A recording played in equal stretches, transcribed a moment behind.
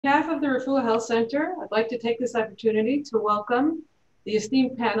On behalf of the RefuahHealth Center, I'd like to take this opportunity to welcome the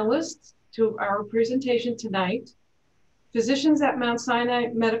esteemed panelists to our presentation tonight. Physicians at Mount Sinai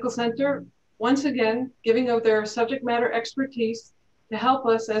Medical Center, once again, giving of their subject matter expertise to help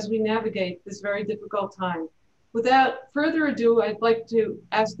us as we navigate this very difficult time. Without further ado, I'd like to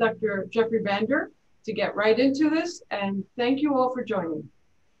ask Dr. Jeffrey Bander to get right into this, and thank you all for joining.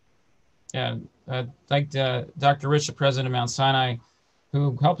 Yeah, thank Dr. Rich, the president of Mount Sinai,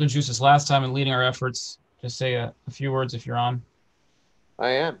 who helped introduce us last time in leading our efforts. Just say a few words if you're on. I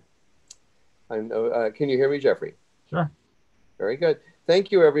am. Can you hear me, Jeffrey? Sure. Very good. Thank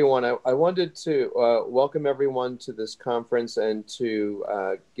you, everyone. I wanted to welcome everyone to this conference and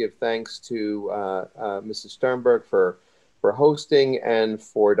to give thanks to Mrs. Sternberg for hosting and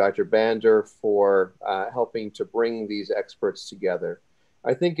for Dr. Bander for helping to bring these experts together.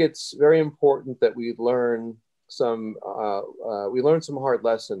 I think it's very important that we learn some hard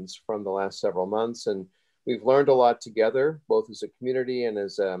lessons from the last several months, and we've learned a lot together, both as a community and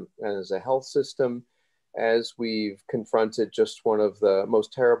as a health system, as we've confronted just one of the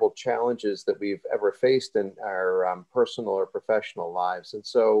most terrible challenges that we've ever faced in our personal or professional lives. And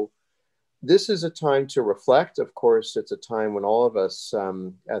so this is a time to reflect. Of course, it's a time when all of us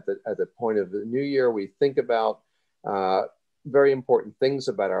at the point of the new year, we think about very important things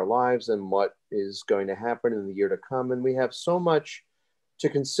about our lives and what is going to happen in the year to come. And we have so much to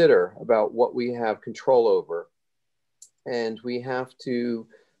consider about what we have control over. And we have to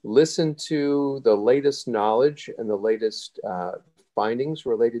listen to the latest knowledge and the latest findings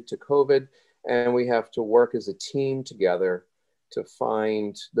related to COVID. And we have to work as a team together to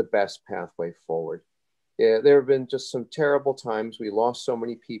find the best pathway forward. Yeah, there have been just some terrible times. We lost so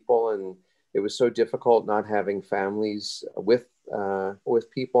many people, and it was so difficult not having families with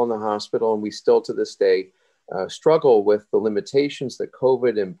people in the hospital. And we still to this day struggle with the limitations that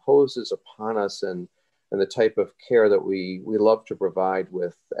COVID imposes upon us and the type of care that we love to provide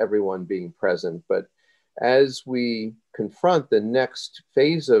with everyone being present. But as we confront the next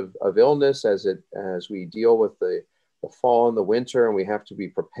phase of illness, as we deal with the fall and the winter, and we have to be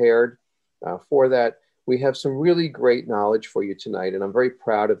prepared for that, we have some really great knowledge for you tonight. And I'm very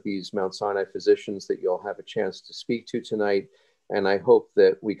proud of these Mount Sinai physicians that you'll have a chance to speak to tonight. And I hope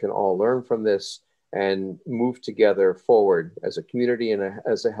that we can all learn from this and move together forward as a community and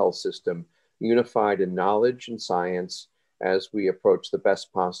as a health system, unified in knowledge and science as we approach the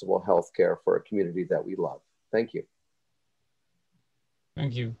best possible healthcare for a community that we love. Thank you.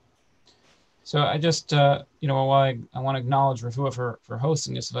 Thank you. So I just, I want to acknowledge Refuah for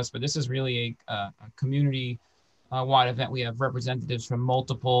hosting this with us, but this is really a community-wide event. We have representatives from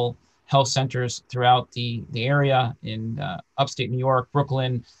multiple health centers throughout the area in upstate New York,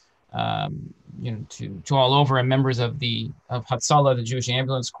 Brooklyn, to all over, and members of Hatzalah, the Jewish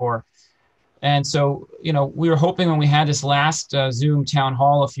Ambulance Corps. And so, we were hoping when we had this last Zoom town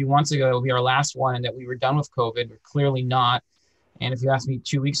hall a few months ago, it would be our last one, and that we were done with COVID. We're clearly not. And if you asked me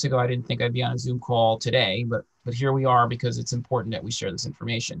 2 weeks ago, I didn't think I'd be on a Zoom call today, but here we are, because it's important that we share this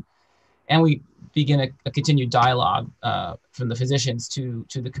information. And we begin a continued dialogue from the physicians to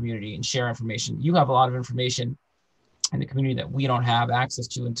the community and share information. You have a lot of information in the community that we don't have access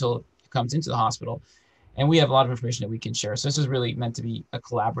to until it comes into the hospital. And we have a lot of information that we can share. So this is really meant to be a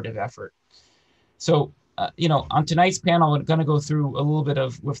collaborative effort. So, on tonight's panel, we're going to go through a little bit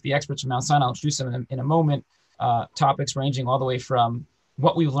with the experts from Mount Sinai. I'll introduce them in a moment. Topics ranging all the way from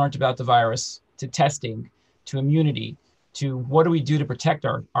what we've learned about the virus, to testing, to immunity, to what do we do to protect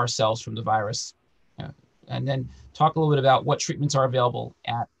ourselves from the virus, and then talk a little bit about what treatments are available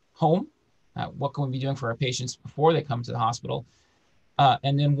at home, what can we be doing for our patients before they come to the hospital,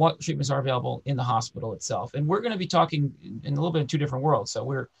 and then what treatments are available in the hospital itself. And we're going to be talking in a little bit of two different worlds.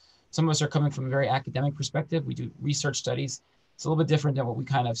 So some of us are coming from a very academic perspective. We do research studies. It's a little bit different than what we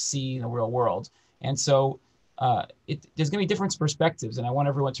kind of see in the real world. And so there's going to be different perspectives. And I want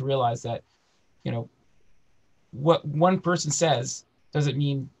everyone to realize that, what one person says doesn't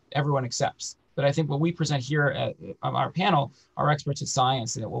mean everyone accepts. But I think what we present here on our panel are experts in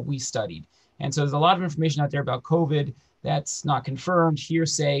science and what we studied. And so there's a lot of information out there about COVID that's not confirmed,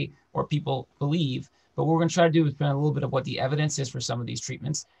 hearsay, or people believe. But what we're going to try to do is present a little bit of what the evidence is for some of these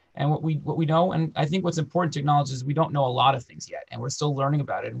treatments and what we know. And I think what's important to acknowledge is we don't know a lot of things yet, and we're still learning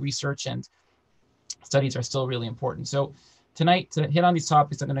about it. And research and studies are still really important. So tonight, to hit on these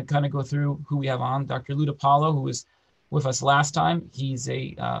topics, I'm going to kind of go through who we have on. Dr. DePalo, who was with us last time. He's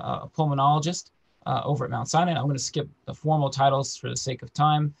a pulmonologist over at Mount Sinai. I'm going to skip the formal titles for the sake of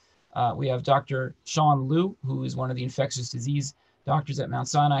time. We have Dr. Sean Liu, who is one of the infectious disease doctors at Mount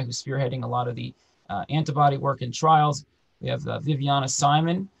Sinai, who's spearheading a lot of the antibody work and trials. We have Viviana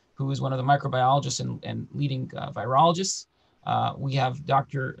Simon, who is one of the microbiologists and leading virologists. We have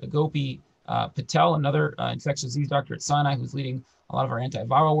Dr. Gopi Patel, another infectious disease doctor at Sinai, who's leading a lot of our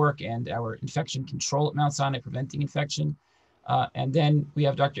antiviral work and our infection control at Mount Sinai, preventing infection. And then we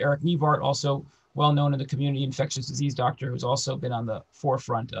have Dr. Eric Neibart, also well known in the community, infectious disease doctor, who's also been on the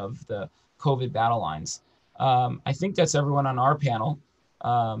forefront of the COVID battle lines. I think that's everyone on our panel.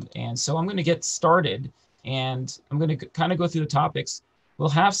 And so I'm going to get started, and I'm going to kind of go through the topics. We'll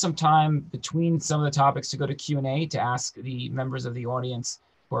have some time between some of the topics to go to Q&A to ask the members of the audience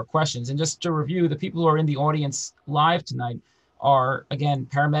for questions. And just to review, the people who are in the audience live tonight are, again,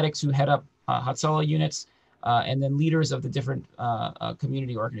 paramedics who head up Hatzalah units, and then leaders of the different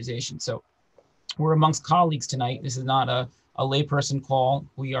community organizations. So we're amongst colleagues tonight. This is not a layperson call.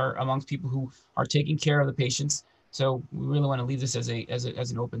 We are amongst people who are taking care of the patients. So we really want to leave this as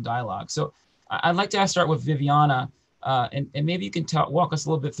an open dialogue. So I'd like to start with Viviana, and maybe you can walk us a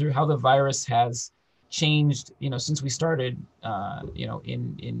little bit through how the virus has changed, since we started,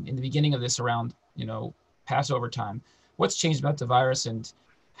 in the beginning of this around, Passover time. What's changed about the virus, and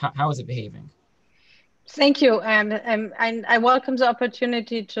how is it behaving? Thank you, and I welcome the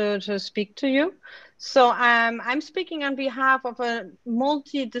opportunity to speak to you. So I'm speaking on behalf of a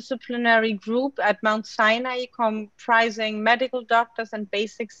multidisciplinary group at Mount Sinai comprising medical doctors and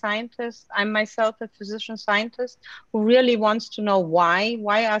basic scientists. I'm myself a physician scientist who really wants to know why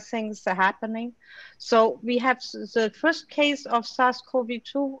are things happening. So we have the first case of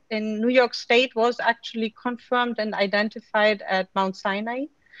SARS-CoV-2 in New York State was actually confirmed and identified at Mount Sinai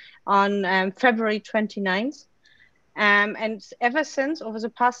on February 29th. And ever since, over the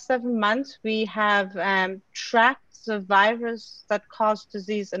past 7 months, we have tracked the virus that caused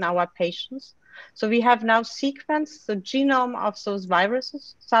disease in our patients. So we have now sequenced the genome of those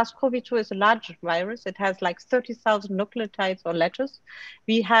viruses. SARS-CoV-2 is a large virus. It has like 30,000 nucleotides or letters.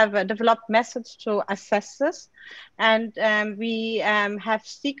 We have developed methods to assess this. And we have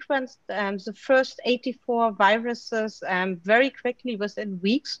sequenced the first 84 viruses very quickly within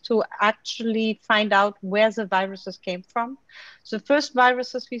weeks to actually find out where the viruses came from. So the first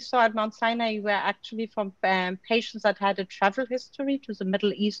viruses we saw at Mount Sinai were actually from patients that had a travel history to the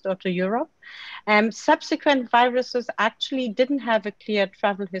Middle East or to Europe. Subsequent viruses actually didn't have a clear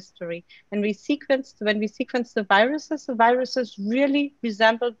travel history. And when we sequenced the viruses really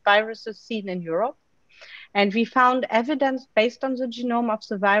resembled viruses seen in Europe. And we found evidence based on the genome of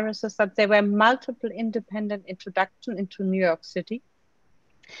the viruses that there were multiple independent introductions into New York City,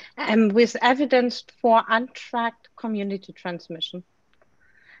 with evidence for untracked community transmission.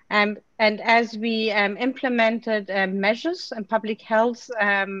 And as we implemented measures and public health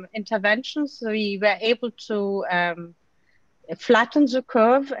interventions, we were able to flatten the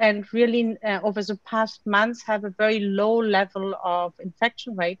curve and really over the past months have a very low level of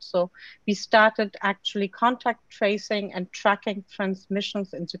infection rate. So we started actually contact tracing and tracking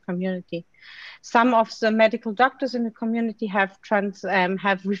transmissions in the community. Some of the medical doctors in the community have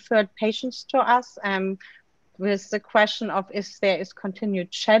referred patients to us with the question of if there is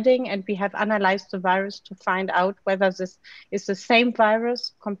continued shedding, and we have analyzed the virus to find out whether this is the same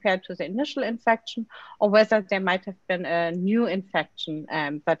virus compared to the initial infection, or whether there might have been a new infection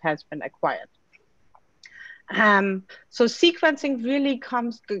that has been acquired. So sequencing really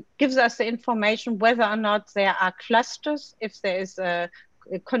gives us the information whether or not there are clusters, if there is a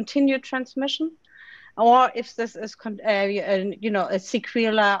continued transmission, or if this is a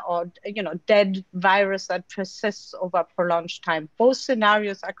sequela or dead virus that persists over prolonged time. Both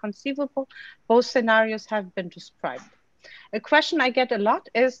scenarios are conceivable. Both scenarios have been described. A question I get a lot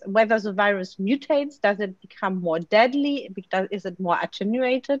is whether the virus mutates. Does it become more deadly? Is it more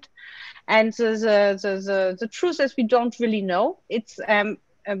attenuated? And the truth is we don't really know. It's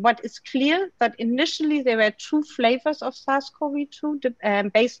what is clear that initially there were 2 flavors of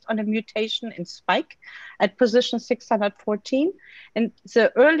SARS-CoV-2 based on a mutation in spike at position 614. And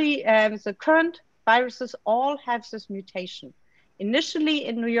the current viruses all have this mutation. Initially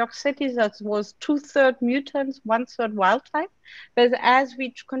in New York City, that was 2/3 mutants, 1/3 wild type. But as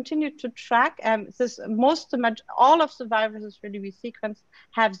we continue to track, all of the viruses really we sequenced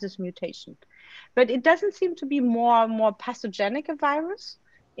have this mutation. But it doesn't seem to be more pathogenic a virus.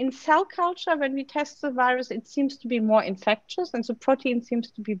 In cell culture, when we test the virus, it seems to be more infectious, and the protein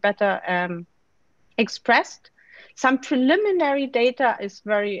seems to be better expressed. Some preliminary data is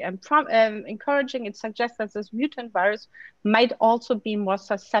very encouraging. It suggests that this mutant virus might also be more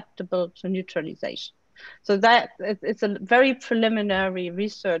susceptible to neutralization. So that it's a very preliminary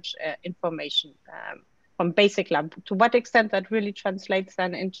research information from basic lab. To what extent that really translates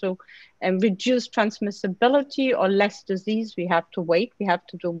then into reduced transmissibility or less disease, we have to wait. We have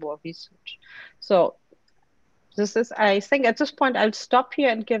to do more research. So this is, I think at this point, I'll stop here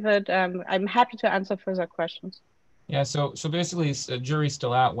and give it, I'm happy to answer further questions. Yeah, so basically the jury's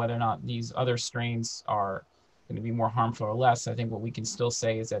still out whether or not these other strains are going to be more harmful or less. I think what we can still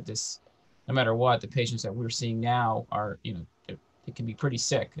say is that this, no matter what, the patients that we're seeing now are, they can be pretty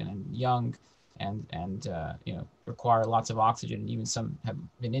sick and young and require lots of oxygen, and even some have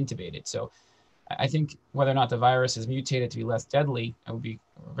been intubated. So I think whether or not the virus is mutated to be less deadly, I would be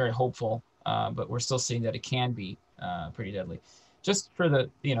very hopeful, but we're still seeing that it can be pretty deadly. Just for the,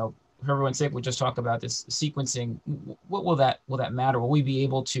 for everyone's sake, we'll just talk about this sequencing. What will that matter? Will we be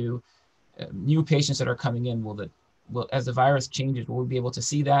able to, new patients that are coming in, as the virus changes, will we be able to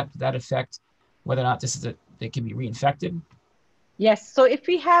see that affect whether or not they can be reinfected? Yes, so if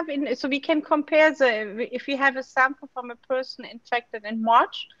we have, so we can compare if we have a sample from a person infected in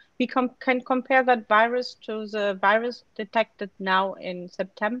March, we can compare that virus to the virus detected now in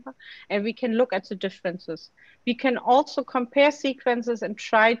September, and we can look at the differences. We can also compare sequences and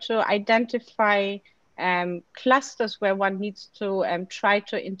try to identify clusters where one needs to try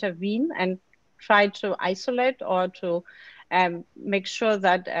to intervene and try to isolate or to make sure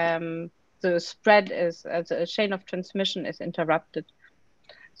that the spread is, the chain of transmission is interrupted.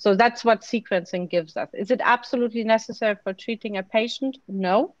 So that's what sequencing gives us. Is it absolutely necessary for treating a patient?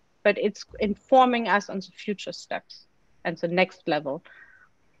 No, but it's informing us on the future steps and the next level.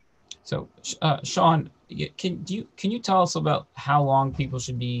 So, Sean, can you tell us about how long people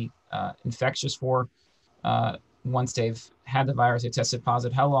should be infectious for once they've had the virus, they tested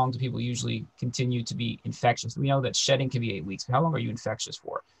positive? How long do people usually continue to be infectious? We know that shedding can be 8 weeks, but how long are you infectious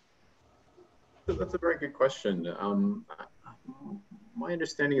for? That's a very good question. My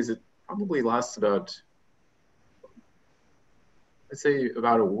understanding is it probably lasts about, I'd say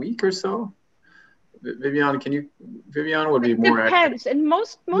about a week or so. Viviana, Viviana would be more accurate. Depends. And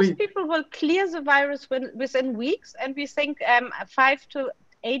most people will clear the virus within weeks, and we think 5 to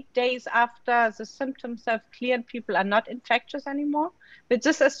 8 days after the symptoms have cleared, people are not infectious anymore. But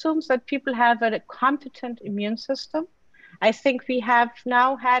this assumes that people have a competent immune system. I think we have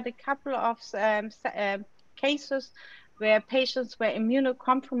now had a couple of cases where patients were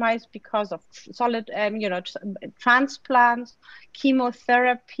immunocompromised because of solid, transplants,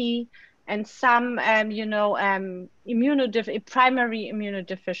 chemotherapy, and some, primary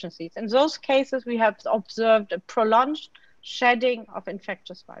immunodeficiencies. In those cases, we have observed a prolonged shedding of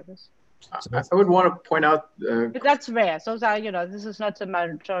infectious virus. I would want to point out. But that's rare. Those are, this is not the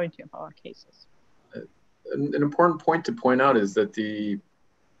majority of our cases. An important point to point out is that the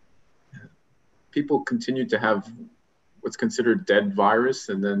people continue to have what's considered dead virus,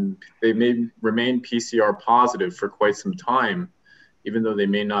 and then they may remain PCR positive for quite some time, even though they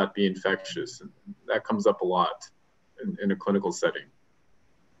may not be infectious. And that comes up a lot in a clinical setting.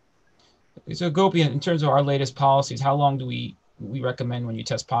 So Gopi, in terms of our latest policies, how long do we recommend when you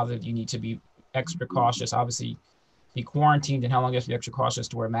test positive, you need to be extra cautious, obviously be quarantined, and how long do you have to be extra cautious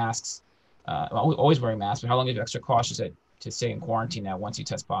to wear masks? Always wearing masks, but how long are you extra cautious to stay in quarantine now once you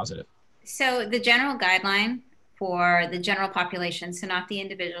test positive? So the general guideline for the general population, so not the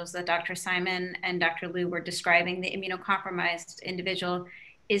individuals that Dr. Simon and Dr. Liu were describing, the immunocompromised individual,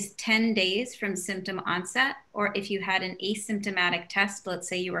 is 10 days from symptom onset, or if you had an asymptomatic test, let's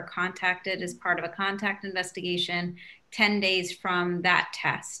say you were contacted as part of a contact investigation, 10 days from that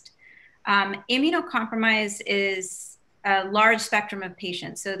test. Immunocompromised is a large spectrum of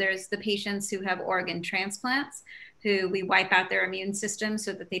patients. So there's the patients who have organ transplants, who we wipe out their immune system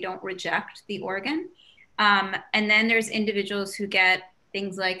so that they don't reject the organ. And then there's individuals who get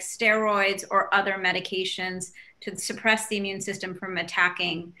things like steroids or other medications to suppress the immune system from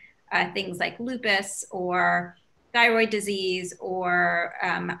attacking things like lupus or thyroid disease or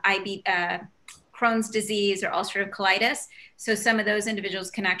Crohn's disease or ulcerative colitis. So some of those individuals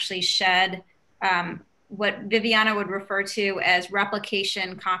can actually shed what Viviana would refer to as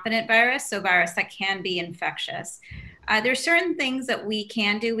replication competent virus, so virus that can be infectious. There's certain things that we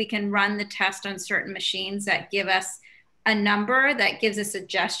can do. We can run the test on certain machines that give us a number that gives a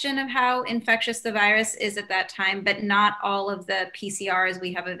suggestion of how infectious the virus is at that time, but not all of the PCRs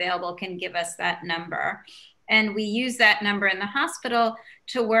we have available can give us that number. And we use that number in the hospital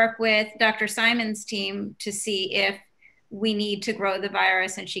to work with Dr. Simon's team to see if we need to grow the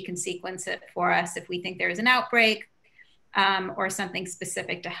virus, and she can sequence it for us if we think there is an outbreak or something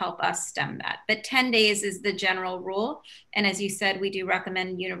specific to help us stem that. But 10 days is the general rule. And as you said, we do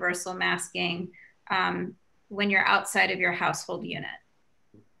recommend universal masking when you're outside of your household unit.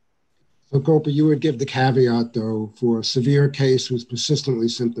 So Gopi, you would give the caveat though, for a severe case who's persistently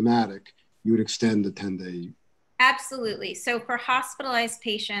symptomatic, you would extend the 10-day. Absolutely. So for hospitalized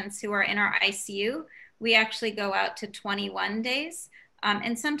patients who are in our ICU, we actually go out to 21 days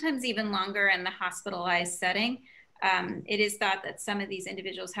and sometimes even longer in the hospitalized setting. It is thought that some of these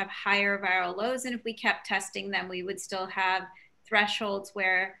individuals have higher viral loads, and if we kept testing them, we would still have thresholds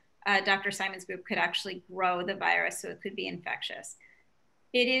where Dr. Simon's group could actually grow the virus, so it could be infectious.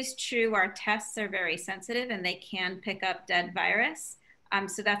 It is true our tests are very sensitive and they can pick up dead virus.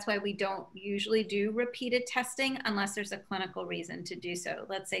 So that's why we don't usually do repeated testing unless there's a clinical reason to do so.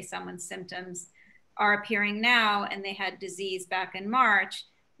 Let's say someone's symptoms are appearing now and they had disease back in March.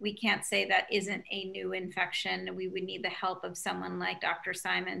 We can't say that isn't a new infection. We would need the help of someone like Dr.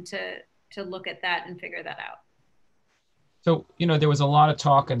 Simon to look at that and figure that out. So, there was a lot of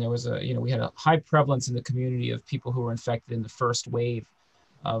talk, and there was we had a high prevalence in the community of people who were infected in the first wave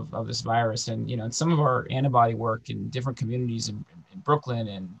of this virus. And, in some of our antibody work in different communities in Brooklyn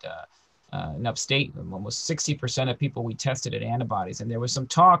and in upstate, almost 60% of people we tested had antibodies. And there was some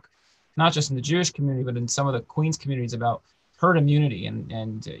talk, not just in the Jewish community, but in some of the Queens communities about herd immunity.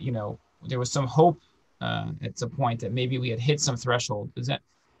 And there was some hope at some point that maybe we had hit some threshold. Is that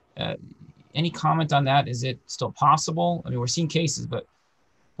any comment on that? Is it still possible? I mean, we're seeing cases, but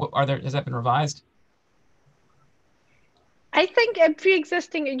has that been revised? I think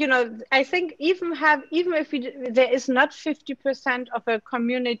pre-existing, I think even if there is not 50% of a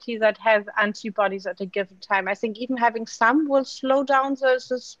community that has antibodies at a given time, I think even having some will slow down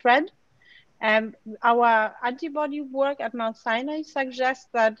the spread. Our antibody work at Mount Sinai suggests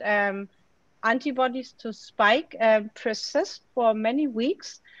that antibodies to spike persist for many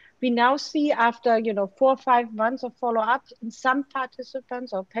weeks. We now see after 4 or 5 months of follow-up in some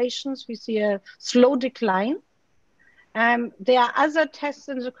participants or patients, we see a slow decline. There are other tests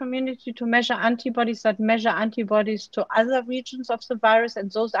in the community to measure antibodies that measure antibodies to other regions of the virus, and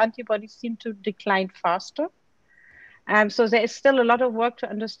those antibodies seem to decline faster. So there is still a lot of work to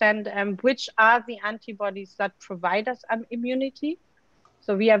understand which are the antibodies that provide us immunity.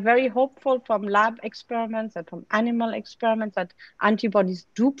 So we are very hopeful from lab experiments and from animal experiments that antibodies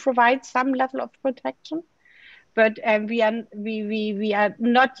do provide some level of protection. But we are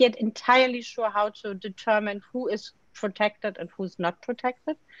not yet entirely sure how to determine who is protected and who's not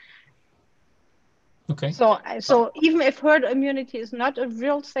protected. Okay. So even if herd immunity is not a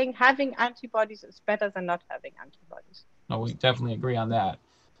real thing, having antibodies is better than not having antibodies. No, we definitely agree on that.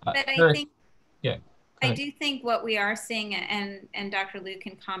 But I think, yeah, I do think what we are seeing, and Dr. Liu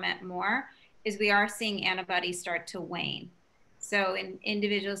can comment more, is we are seeing antibodies start to wane. So in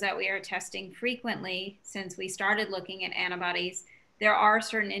individuals that we are testing frequently, since we started looking at antibodies, there are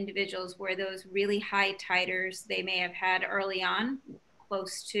certain individuals where those really high titers they may have had early on,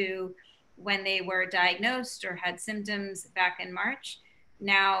 close to when they were diagnosed or had symptoms back in March.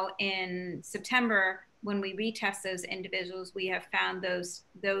 Now in September, when we retest those individuals, we have found those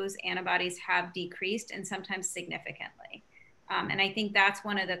antibodies have decreased, and sometimes significantly. And I think that's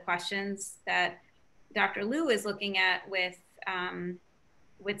one of the questions that Dr. Liu is looking at with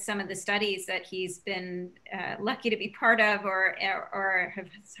some of the studies that he's been lucky to be part of or have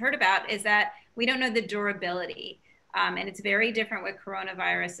heard about, is that we don't know the durability. And it's very different with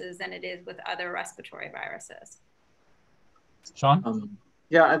coronaviruses than it is with other respiratory viruses. Sean?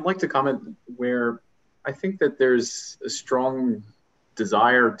 Yeah, I'd like to comment where I think that there's a strong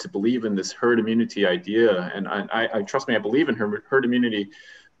desire to believe in this herd immunity idea. And I trust me, I believe in herd immunity,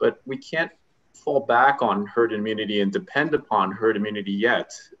 but we can't fall back on herd immunity and depend upon herd immunity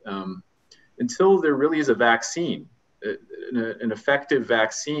yet until there really is a vaccine, an effective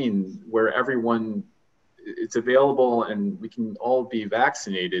vaccine where everyone, it's available and we can all be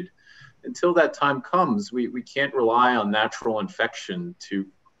vaccinated. Until that time comes, we can't rely on natural infection to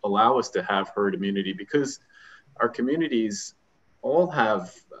allow us to have herd immunity, because our communities all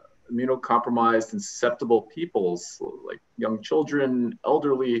have immunocompromised and susceptible peoples, like young children,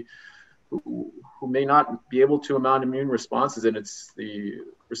 elderly, who may not be able to mount immune responses. And it's the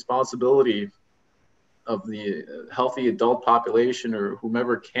responsibility of the healthy adult population or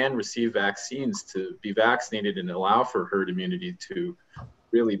whomever can receive vaccines to be vaccinated and allow for herd immunity to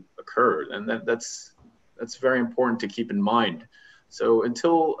really occur. And that's very important to keep in mind. So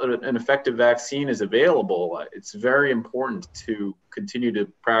until an effective vaccine is available, it's very important to continue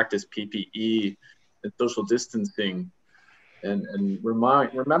to practice PPE and social distancing, and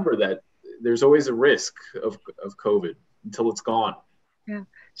remember that there's always a risk of COVID until it's gone. Yeah.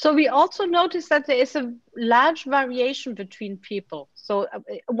 So we also noticed that there is a large variation between people. So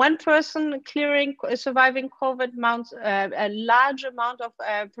one person surviving COVID mounts a large amount of,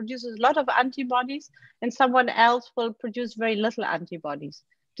 produces a lot of antibodies, and someone else will produce very little antibodies,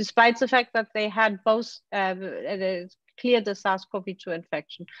 despite the fact that they had both cleared the SARS-CoV-2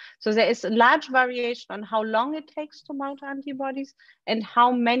 infection. So there is a large variation on how long it takes to mount antibodies and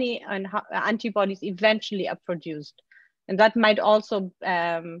how many antibodies eventually are produced. And that might also,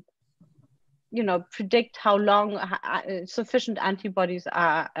 predict how long sufficient antibodies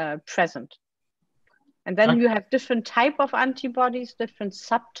are present. And then you have different type of antibodies, different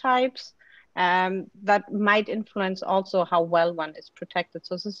subtypes that might influence also how well one is protected.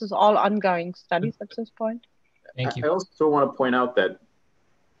 So this is all ongoing studies at this point. Thank you. I also want to point out that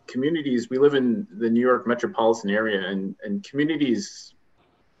communities, we live in the New York metropolitan area, and communities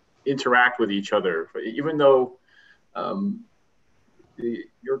interact with each other, even though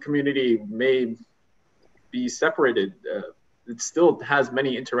your community may be separated, it still has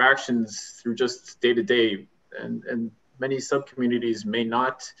many interactions through just day to day, and many sub-communities may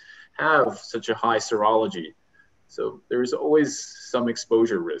not have such a high serology. So there's always some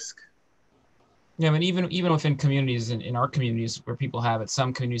exposure risk. Yeah, I mean, even within communities, in our communities where people have it,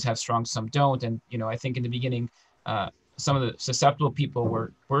 some communities have strong, some don't. And, I think in the beginning, some of the susceptible people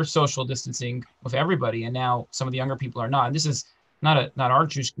were social distancing with everybody, and now some of the younger people are not. And this is not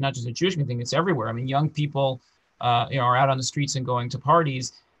just a Jewish thing; it's everywhere. I mean, young people, are out on the streets and going to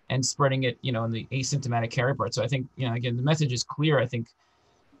parties and spreading it, in the asymptomatic carrier part. So I think, again, the message is clear. I think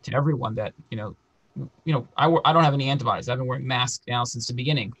to everyone that, I don't have any antibodies. I've been wearing masks now since the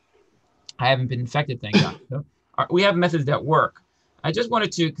beginning. I haven't been infected, thank God. So we have methods that work. I just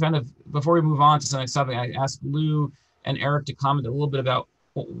wanted to kind of, before we move on to something, I asked Lou and Eric to comment a little bit about,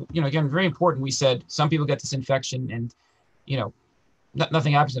 again, very important. We said some people get this infection and,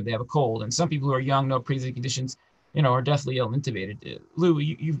 nothing happens if they have a cold. And some people who are young, no pre-existing conditions, are deathly ill and intubated. Lou,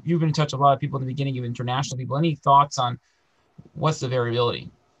 you've been in touch with a lot of people in the beginning, of international people. Any thoughts on what's the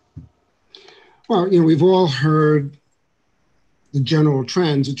variability? Well, we've all heard the general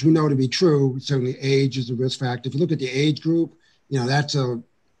trends, which we know to be true. Certainly age is a risk factor. If you look at the age group, that's a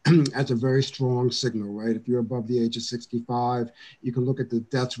very strong signal, right? If you're above the age of 65, you can look at the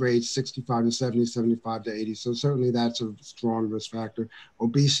death rates, 65 to 70, 75 to 80. So certainly that's a strong risk factor.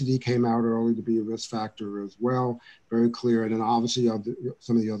 Obesity came out early to be a risk factor as well, very clear. And then obviously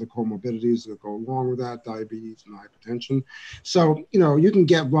some of the other comorbidities that go along with that, diabetes and hypertension. So, you can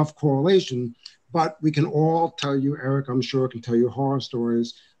get rough correlation, but we can all tell you, Eric, I'm sure, can tell you horror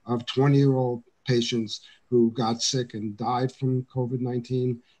stories of 20-year-old patients who got sick and died from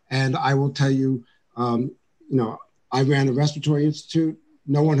COVID-19. And I will tell you, I ran a respiratory institute.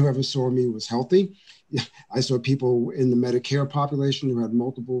 No one who ever saw me was healthy. I saw people in the Medicare population who had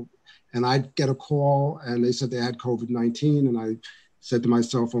multiple, and I'd get a call and they said they had COVID-19. And I said to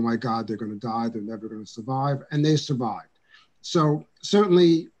myself, oh my God, they're going to die. They're never going to survive. And they survived. So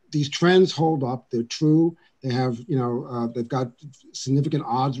certainly these trends hold up. They're true. They have, they've got significant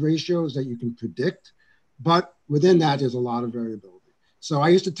odds ratios that you can predict. But within that, there's a lot of variability. So I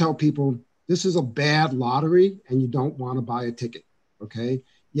used to tell people, this is a bad lottery and you don't want to buy a ticket, okay?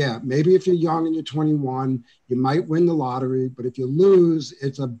 Yeah, maybe if you're young and you're 21, you might win the lottery, but if you lose,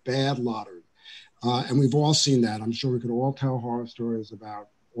 it's a bad lottery. And we've all seen that. I'm sure we could all tell horror stories about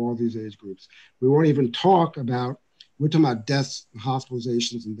all these age groups. We won't even talk about, we're talking about deaths,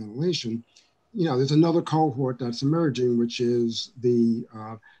 hospitalizations, and ventilation. There's another cohort that's emerging, which is the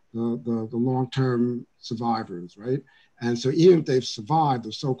long-term survivors, right? And so even if they've survived,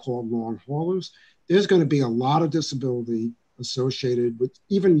 the so-called long haulers, there's going to be a lot of disability associated with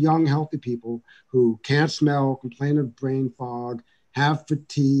even young, healthy people who can't smell, complain of brain fog, have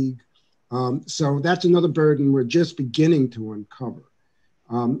fatigue. So that's another burden we're just beginning to uncover.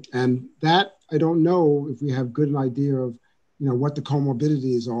 And that, I don't know if we have good idea of, what the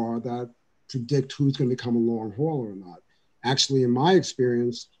comorbidities are that predict who's going to become a long hauler or not. Actually, in my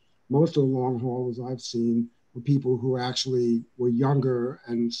experience, most of the long haulers I've seen were people who actually were younger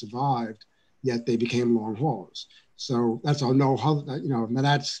and survived, yet they became long haulers. So that's how I know how, they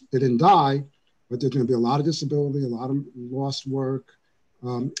didn't die, but there's going to be a lot of disability, a lot of lost work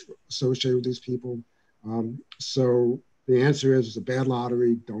associated with these people. So the answer is, it's a bad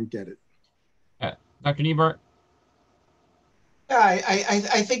lottery, don't get it. Dr. Neibart? Yeah,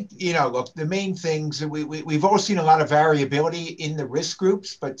 I think, look, the main things, we've all seen a lot of variability in the risk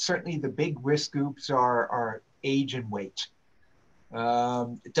groups, but certainly the big risk groups are age and weight.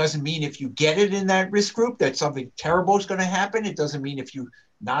 It doesn't mean if you get it in that risk group that something terrible is going to happen. It doesn't mean if you're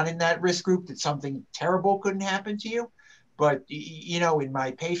not in that risk group that something terrible couldn't happen to you. But, you know, in my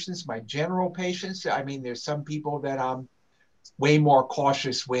patients, my general patients, I mean, there's some people that I'm way more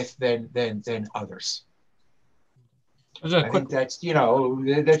cautious with than others. I think that's, you know,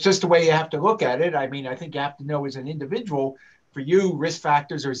 that's just the way you have to look at it. I mean, I think you have to know as an individual, for you, risk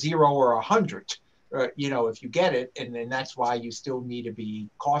factors are 0 or 100, you know, if you get it. And then that's why you still need to be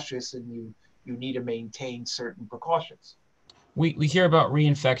cautious, and you need to maintain certain precautions. We hear about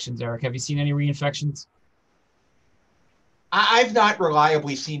reinfections, Eric. Have you seen any reinfections? I've not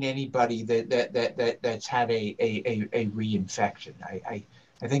reliably seen anybody that's had a reinfection.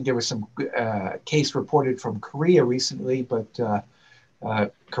 I think there was some case reported from Korea recently, but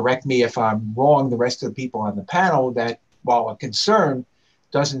correct me if I'm wrong, the rest of the people on the panel, that while a concern,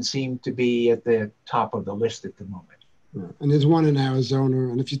 doesn't seem to be at the top of the list at the moment. And there's one in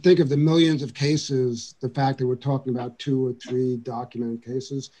Arizona. And if you think of the millions of cases, the fact that we're talking about 2 or 3 documented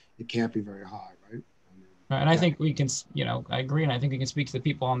cases, it can't be very high, right? And I think we can, you know, I agree. And I think we can speak to the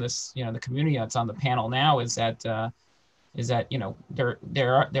people on this, you know, the community that's on the panel now is that, you know, there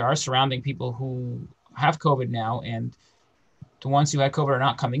are surrounding people who have COVID now, and the ones who had COVID are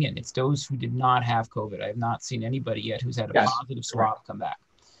not coming in. It's those who did not have COVID. I have not seen anybody yet who's had a positive swab come back.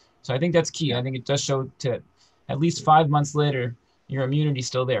 So I think that's key. I think it does show to at least 5 months later, your immunity is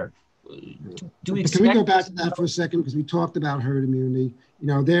still there. Do we Can we go back to that for a second? Because we talked about herd immunity. You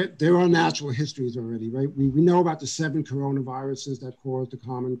know, there are natural histories already, right? We know about the 7 coronaviruses that cause the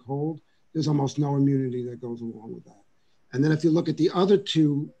common cold. There's almost no immunity that goes along with that. And then if you look at the other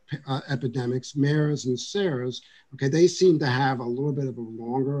 2 epidemics, MERS and SARS, okay, they seem to have a little bit of a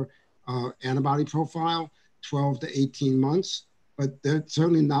longer antibody profile, 12 to 18 months, but they're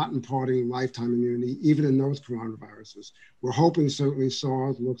certainly not imparting lifetime immunity, even in those coronaviruses. We're hoping certainly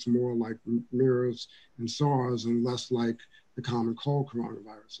SARS looks more like MERS and SARS and less like the common cold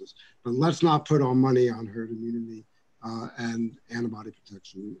coronaviruses. But let's not put our money on herd immunity and antibody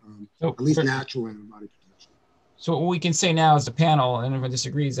protection, at least natural antibody protection. So what we can say now as a panel, and everyone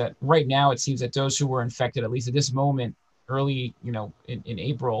disagrees, that right now it seems that those who were infected, at least at this moment, early, you know, in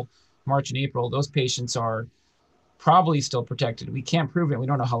April, March and April, those patients are probably still protected. We can't prove it. We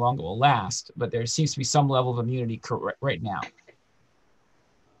don't know how long it will last, but there seems to be some level of immunity right now.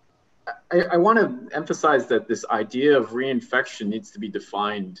 I want to emphasize that this idea of reinfection needs to be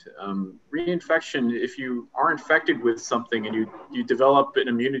defined. Reinfection, if you are infected with something and you develop an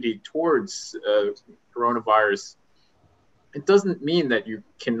immunity towards coronavirus, it doesn't mean that you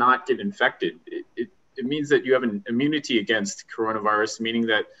cannot get infected. It means that you have an immunity against coronavirus, meaning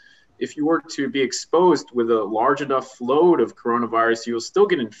that if you were to be exposed with a large enough load of coronavirus, you'll still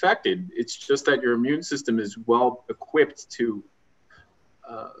get infected. It's just that your immune system is well equipped to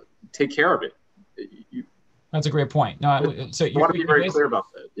take care of it. That's a great point. No, so I want to be very clear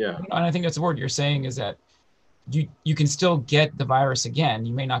about that. Yeah. And I think that's the word you're saying is that you can still get the virus again.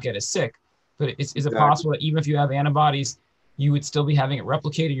 You may not get as sick, but is it possible that even if you have antibodies, you would still be having it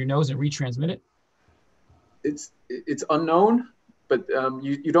replicate in your nose and retransmit it? It's unknown, but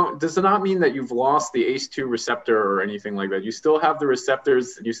you don't. Does not mean that you've lost the ACE2 receptor or anything like that. You still have the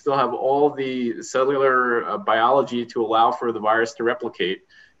receptors. You still have all the cellular biology to allow for the virus to replicate.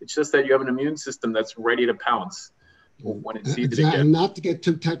 It's just that you have an immune system that's ready to pounce when it sees it again. And not to get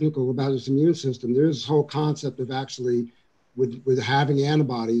too technical about its immune system, there's this whole concept of actually, with having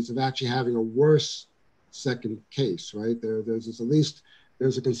antibodies, of actually having a worse second case, right? There's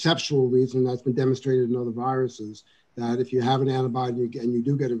a conceptual reason that's been demonstrated in other viruses that if you have an antibody and you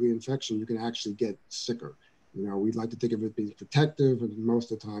do get a reinfection, you can actually get sicker. You know, we'd like to think of it being protective, and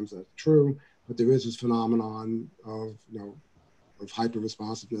most of the times that's true, but there is this phenomenon of, you know, of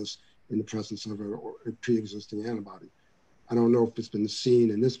hyper-responsiveness in the presence of a pre-existing antibody. I don't know if it's been seen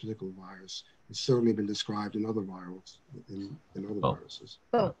in this particular virus. It's certainly been described in other virals, in other viruses.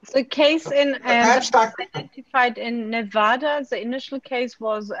 So the case identified in Nevada, the initial case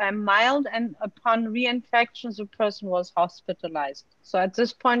was mild, and upon reinfection, the person was hospitalized. So at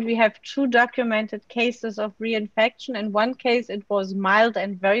this point, we have 2 documented cases of reinfection. In one case, it was mild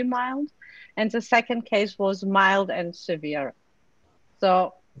and very mild, and the second case was mild and severe.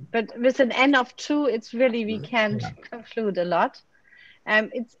 So, but with an N of 2, it's really, we can't conclude a lot.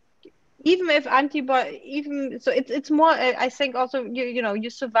 It's even if it's more, I think also, you know,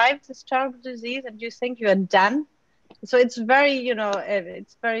 you survive this terrible disease and you think you're done. So it's very, you know,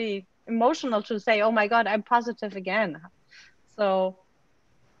 it's very emotional to say, oh my God, I'm positive again. So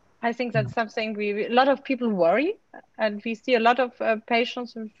I think that's something a lot of people worry, and we see a lot of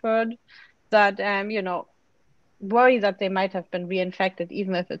patients referred that, you know, worry that they might have been reinfected,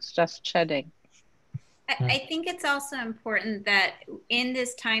 even if it's just shedding. I think it's also important that in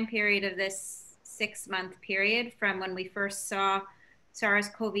this time period of this 6-month period from when we first saw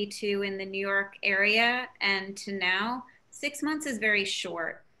SARS-CoV-2 in the New York area and to now. 6 months is very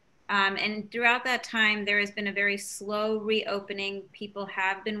short. And throughout that time, there has been a very slow reopening. People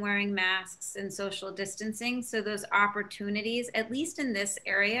have been wearing masks and social distancing. So those opportunities, at least in this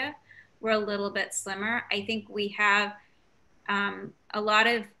area, were a little bit slimmer. I think we have a lot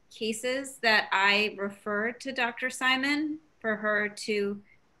of cases that I referred to Dr. Simon for her to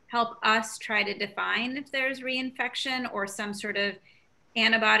help us try to define if there's reinfection or some sort of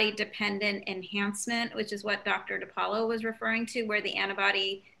antibody dependent enhancement, which is what Dr. DePalo was referring to, where the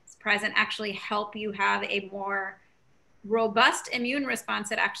antibody is present actually help you have a more robust immune response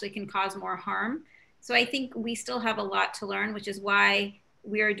that actually can cause more harm. So I think we still have a lot to learn, which is why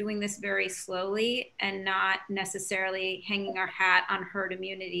we are doing this very slowly and not necessarily hanging our hat on herd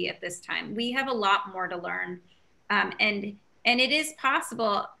immunity at this time. We have a lot more to learn. And it is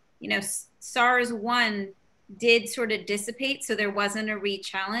possible, you know, SARS-1 did sort of dissipate, so there wasn't a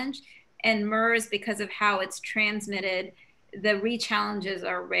re-challenge. And MERS, because of how it's transmitted, the re-challenges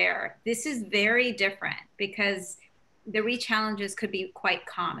are rare. This is very different because the re-challenges could be quite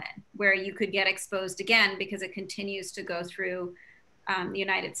common, where you could get exposed again because it continues to go through the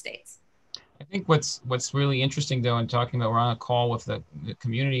United States. I think what's really interesting, though, in talking about, we're on a call with the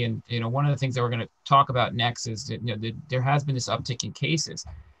community, and you know, one of the things that we're going to talk about next is that, you know, there has been this uptick in cases,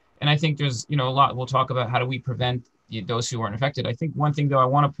 and I think there's, you know, a lot. We'll talk about how do we prevent those who aren't infected. I think one thing, though, I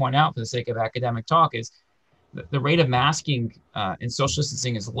want to point out for the sake of academic talk is the rate of masking and social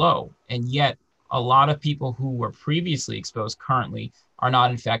distancing is low, and yet a lot of people who were previously exposed currently are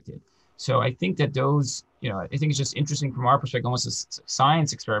not infected. So I think that those, you know, I think it's just interesting from our perspective, almost a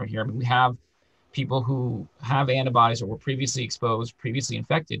science experiment here. I mean, we have people who have antibodies or were previously exposed, previously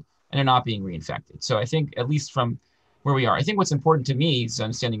infected, and are not being reinfected. So I think, at least from where we are, I think what's important to me is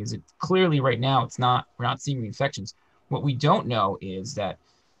understanding is that clearly right now we're not seeing reinfections. What we don't know is that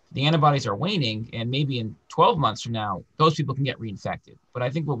the antibodies are waning, and maybe in 12 months from now, those people can get reinfected. But I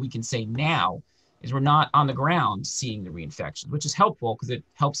think what we can say now is we're not on the ground seeing the reinfections, which is helpful because it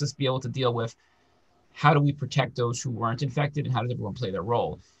helps us be able to deal with how do we protect those who weren't infected and how does everyone play their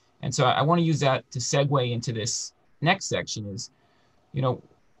role. And so I want to use that to segue into this next section is, you know,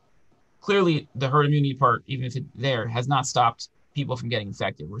 clearly the herd immunity part, even if it's there, has not stopped people from getting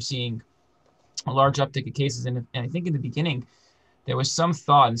infected. We're seeing a large uptick of cases. And I think in the beginning, there was some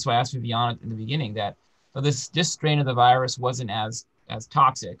thought, and so I asked Viviana in the beginning that this strain of the virus wasn't as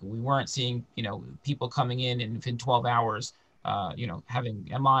toxic. We weren't seeing, you know, people coming in and within 12 hours, you know, having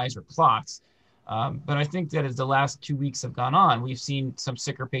MIs or clots. But I think that as the last 2 weeks have gone on, we've seen some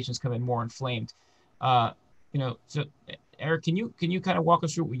sicker patients come in more inflamed. You know, so Eric, can you kind of walk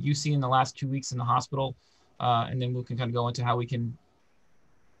us through what you see in the last 2 weeks in the hospital, and then we can kind of go into how we can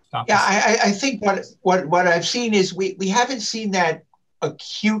stop this? I think what I've seen is we haven't seen that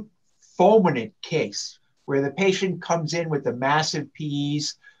acute fulminant case where the patient comes in with a massive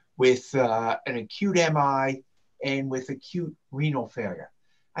PEs, with an acute MI, and with acute renal failure.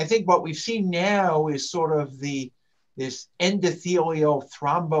 I think what we've seen now is sort of this endothelial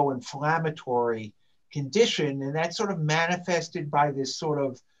thromboinflammatory condition, and that's sort of manifested by this sort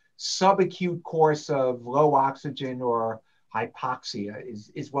of subacute course of low oxygen or hypoxia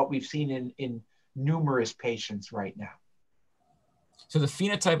is what we've seen in numerous patients right now. So the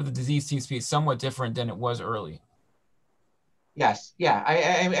phenotype of the disease seems to be somewhat different than it was early. Yes, yeah.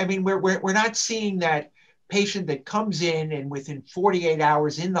 I mean, we're not seeing that patient that comes in and within 48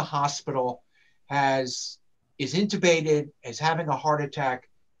 hours in the hospital is intubated, is having a heart attack,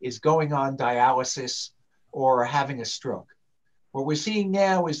 is going on dialysis, or having a stroke. What we're seeing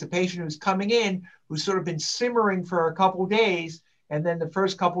now is the patient who's coming in, who's sort of been simmering for a couple of days, and then the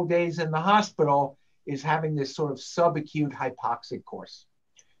first couple of days in the hospital is having this sort of subacute hypoxic course.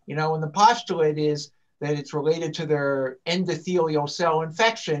 You know, and the postulate is that it's related to their endothelial cell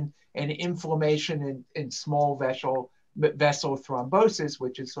infection and inflammation in small vessel thrombosis,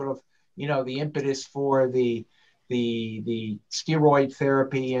 which is sort of, you know, the impetus for the steroid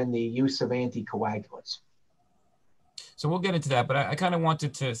therapy and the use of anticoagulants. So we'll get into that, but I kind of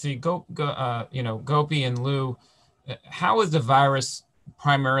wanted to see, you know, Gopi and Lou, how is the virus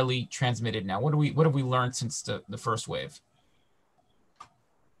primarily transmitted now? What have we learned since the first wave?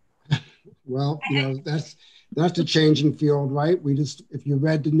 Well, you know, that's a changing field, right? If you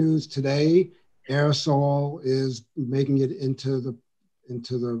read the news today, aerosol is making it into the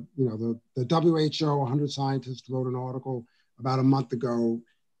you know, the WHO. 100 scientists wrote an article about a month ago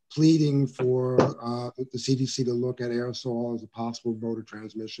pleading for the CDC to look at aerosol as a possible mode of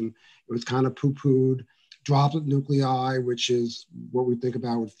transmission. It was kind of poo-pooed. droplet nuclei, which is what we think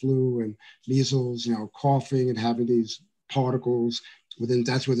about with flu and measles, coughing and having these particles within,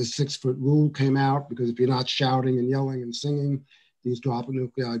 that's where the 6-foot rule came out, because if you're not shouting and yelling and singing, these droplet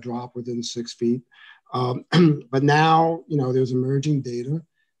nuclei drop within 6 feet. But now, there's emerging data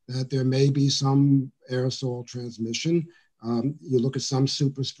that there may be some aerosol transmission. You look at some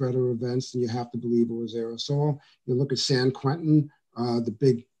super spreader events and you have to believe it was aerosol. You look at San Quentin, the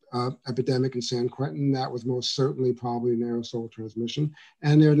big epidemic in San Quentin, that was most certainly probably an aerosol transmission.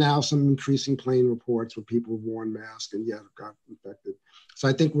 And there are now some increasing plane reports where people have worn masks and yet got infected. So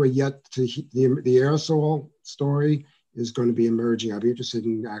I think we're yet to, the aerosol story is going to be emerging. I'd be interested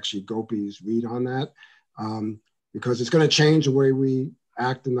in actually Gopi's read on that, because it's going to change the way we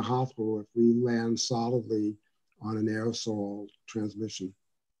act in the hospital if we land solidly on an aerosol transmission.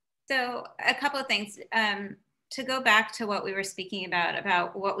 So a couple of things. To go back to what we were speaking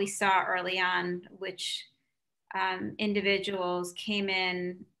about what we saw early on, which individuals came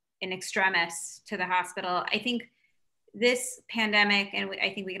in extremis to the hospital. I think this pandemic, and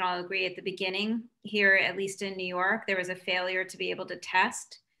I think we can all agree at the beginning here, at least in New York, there was a failure to be able to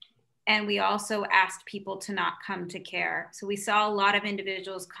test. And we also asked people to not come to care. So we saw a lot of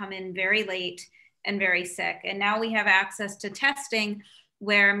individuals come in very late and very sick. And now we have access to testing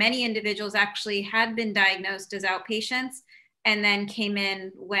where many individuals actually had been diagnosed as outpatients and then came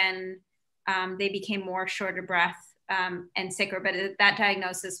in when they became more short of breath and sicker, but that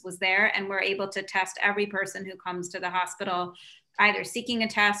diagnosis was there, and we're able to test every person who comes to the hospital, either seeking a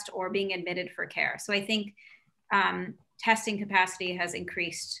test or being admitted for care. So I think testing capacity has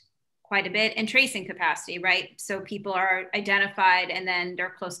increased quite a bit, and tracing capacity, right? So people are identified and then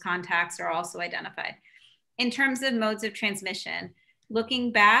their close contacts are also identified. In terms of modes of transmission,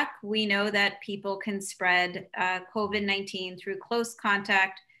 looking back, we know that people can spread COVID-19 through close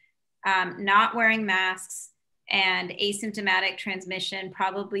contact, not wearing masks, and asymptomatic transmission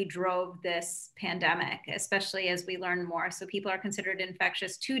probably drove this pandemic, especially as we learn more. So people are considered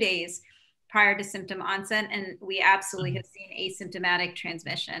infectious 2 days prior to symptom onset, and we absolutely have seen asymptomatic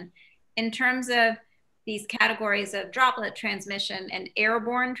transmission. In terms of these categories of droplet transmission and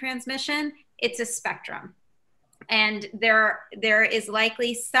airborne transmission, it's a spectrum. And there is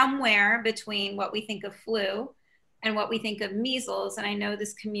likely somewhere between what we think of flu and what we think of measles. And I know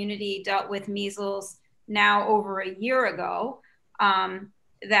this community dealt with measles now over a year ago,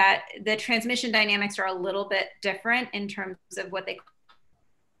 that the transmission dynamics are a little bit different in terms of what they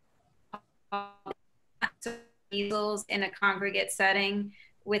call measles in a congregate setting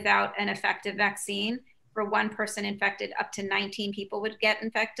without an effective vaccine. For one person infected, up to 19 people would get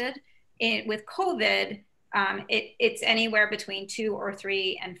infected. With COVID, it's anywhere between 2 or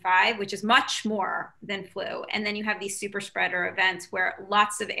 3 and 5, which is much more than flu. And then you have these super spreader events where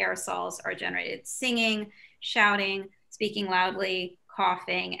lots of aerosols are generated: singing, shouting, speaking loudly,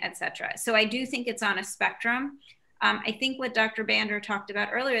 coughing, etc. So I do think it's on a spectrum. I think what Dr. Bander talked about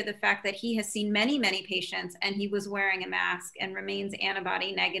earlier, the fact that he has seen many, many patients and he was wearing a mask and remains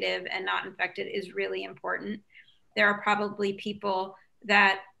antibody negative and not infected, is really important. There are probably people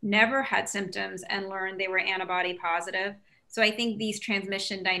that never had symptoms and learned they were antibody positive. So I think these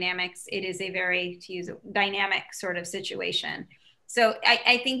transmission dynamics, it is a very, to use a dynamic sort of situation. So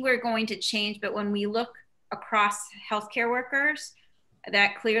I think we're going to change, but when we look across healthcare workers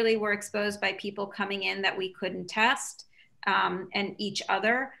that clearly were exposed by people coming in that we couldn't test, and each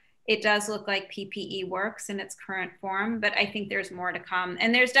other, it does look like PPE works in its current form, but I think there's more to come.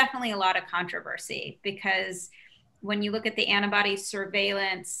 And there's definitely a lot of controversy, because when you look at the antibody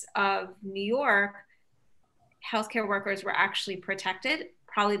surveillance of New York, healthcare workers were actually protected,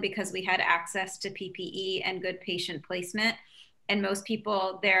 probably because we had access to PPE and good patient placement. And most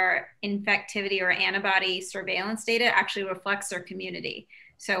people, their infectivity or antibody surveillance data actually reflects their community.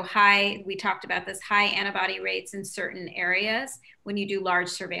 So high, we talked about this, high antibody rates in certain areas when you do large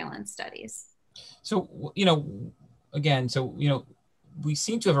surveillance studies. So, again, we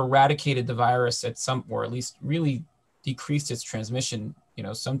seem to have eradicated the virus at some, or at least really decreased its transmission,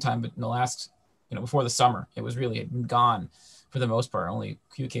 sometime in the last, before the summer. It was really gone for the most part, only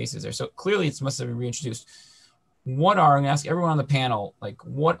a few cases there. So clearly it must have been reintroduced. I'm going to ask everyone on the panel,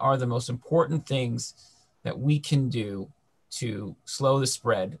 what are the most important things that we can do to slow the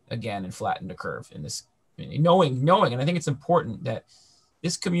spread again and flatten the curve in this community? Knowing, and I think it's important that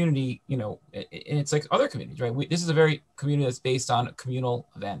this community, and it's like other communities, right? This is a very community that's based on communal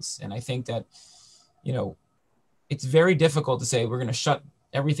events. And I think that, it's very difficult to say we're going to shut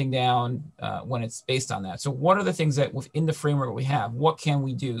everything down when it's based on that. So what are the things that within the framework we have, what can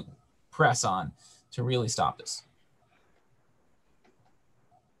we do, press on to really stop this?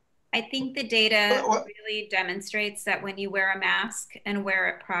 I think the data really demonstrates that when you wear a mask and wear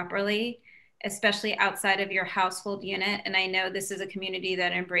it properly, especially outside of your household unit, and I know this is a community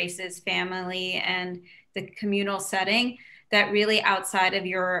that embraces family and the communal setting, that really outside of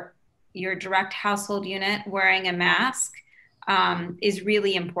your direct household unit, wearing a mask is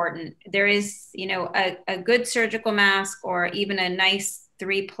really important. There is, a good surgical mask or even a nice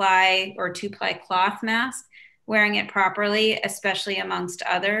 3-ply or 2-ply cloth mask, wearing it properly, especially amongst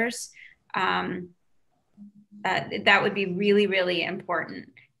others, that would be really, really important.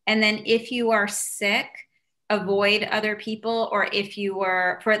 And then if you are sick, avoid other people, or if you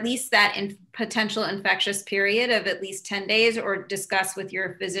were for at least that potential infectious period of at least 10 days, or discuss with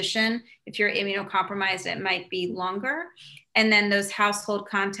your physician. If you're immunocompromised, it might be longer. And then those household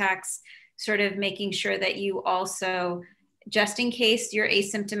contacts, sort of making sure that you also, just in case you're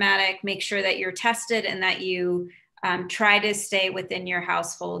asymptomatic, make sure that you're tested and that you try to stay within your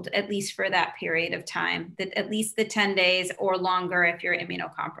household, at least for that period of time, at least the 10 days or longer if you're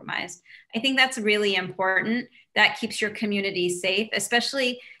immunocompromised. I think that's really important. That keeps your community safe,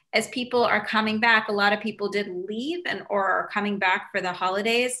 especially as people are coming back. A lot of people did leave or are coming back for the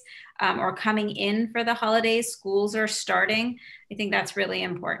holidays or coming in for the holidays. Schools are starting. I think that's really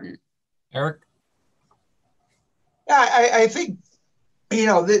important. Eric? Yeah, I think,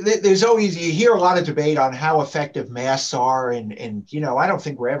 there's always, you hear a lot of debate on how effective masks are. And I don't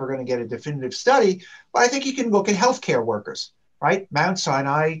think we're ever going to get a definitive study, but I think you can look at healthcare workers, right? Mount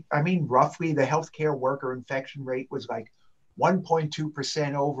Sinai, roughly the healthcare worker infection rate was like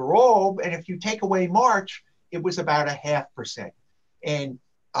 1.2% overall. And if you take away March, it was about 0.5%. And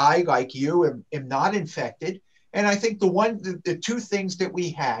I, like you, am not infected. And I think the two things that we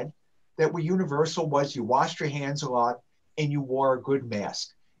had that were universal was you washed your hands a lot and you wore a good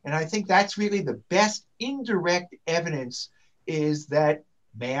mask. And I think that's really the best indirect evidence, is that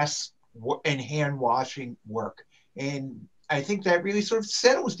masks and hand washing work. And I think that really sort of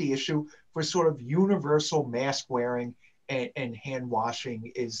settles the issue for sort of universal mask wearing and hand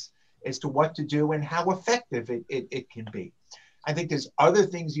washing as to what to do and how effective it can be. I think there's other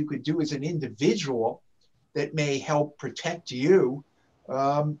things you could do as an individual that may help protect you.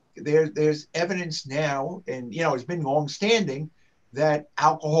 There's evidence now, and it's been longstanding, that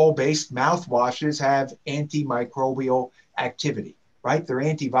alcohol-based mouthwashes have antimicrobial activity, right? They're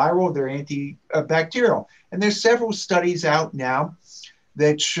antiviral, they're antibacterial. And there's several studies out now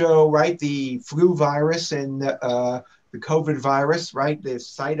that show, right, the flu virus and the COVID virus, right, the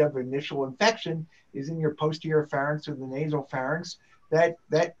site of initial infection is in your posterior pharynx or the nasal pharynx,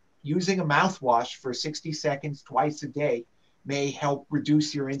 that using a mouthwash for 60 seconds twice a day may help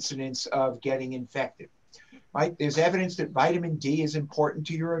reduce your incidence of getting infected, right? There's evidence that vitamin D is important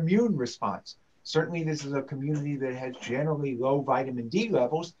to your immune response. Certainly, this is a community that has generally low vitamin D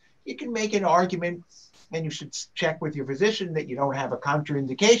levels. You can make an argument, and you should check with your physician, that you don't have a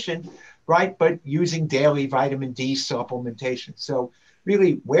contraindication, right? But using daily vitamin D supplementation. So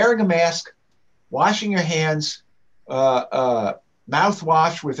really wearing a mask, washing your hands,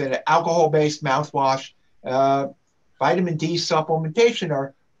 mouthwash with an alcohol-based mouthwash, vitamin D supplementation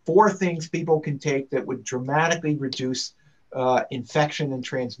are 4 things people can take that would dramatically reduce infection and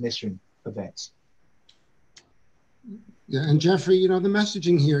transmission events. Yeah, and Jeffrey, the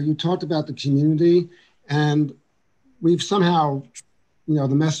messaging here, you talked about the community, and we've somehow, the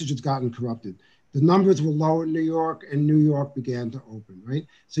message has gotten corrupted. The numbers were low in New York, and New York began to open, right?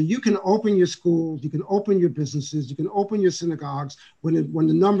 So you can open your schools, you can open your businesses, you can open your synagogues when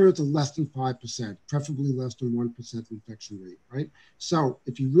the numbers are less than 5%, preferably less than 1% infection rate, right? So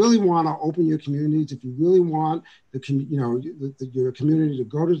if you really want to open your communities, if you really want your community to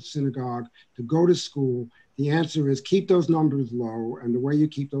go to the synagogue, to go to school, the answer is keep those numbers low. And the way you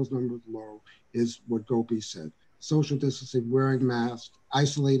keep those numbers low is what Gopi said: social distancing, wearing masks,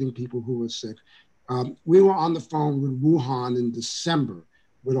 isolating people who are sick. We were on the phone with Wuhan in December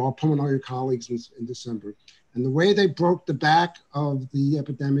with our pulmonary colleagues in December. And the way they broke the back of the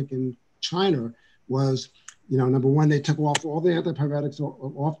epidemic in China was, number one, they took off all the antipyretics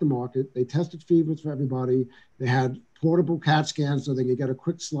off the market. They tested fevers for everybody. They had portable CAT scans so they could get a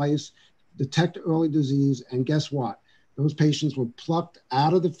quick slice, detect early disease. And guess what? Those patients were plucked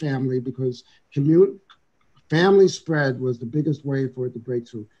out of the family because family spread was the biggest way for it to break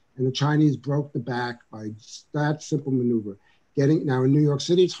through. And the Chinese broke the back by that simple maneuver. Now in New York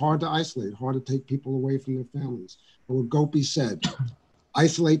City, it's hard to isolate, hard to take people away from their families. But what Gopi said,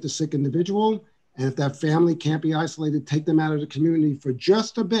 isolate the sick individual, and if that family can't be isolated, take them out of the community for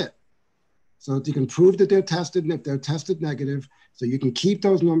just a bit, so that you can prove that they're tested, and if they're tested negative, so you can keep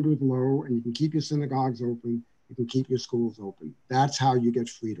those numbers low, and you can keep your synagogues open, you can keep your schools open. That's how you get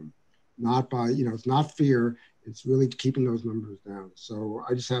freedom. not by, it's not fear, it's really keeping those numbers down. So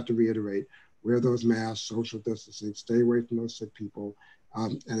I just have to reiterate, wear those masks, social distancing, stay away from those sick people.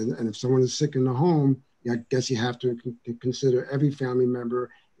 And if someone is sick in the home, I guess you have to consider every family member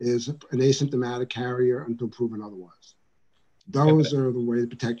is an asymptomatic carrier until proven otherwise. Those are the way to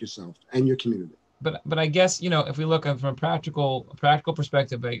protect yourself and your community. But I guess, if we look from a practical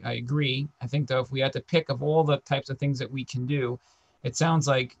perspective, I agree. I think, though, if we had to pick of all the types of things that we can do, it sounds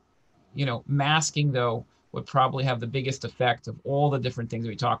like, masking, though, would probably have the biggest effect of all the different things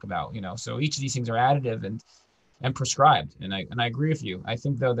we talk about, So each of these things are additive and prescribed. And I agree with you. I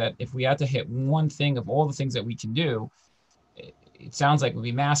think, though, that if we had to hit one thing of all the things that we can do, it sounds like it would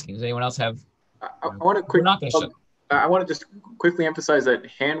be masking. Does anyone else have? I want to just quickly emphasize that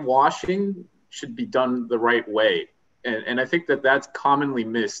hand washing should be done the right way. And I think that that's commonly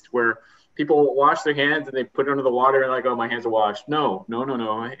missed, where people wash their hands and they put it under the water and like, oh, my hands are washed. No.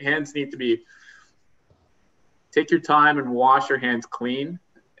 Hands need to be, take your time and wash your hands clean.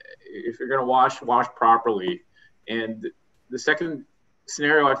 If you're going to wash properly. And the second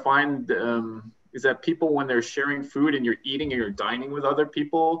scenario I find is that people, when they're sharing food and you're eating and you're dining with other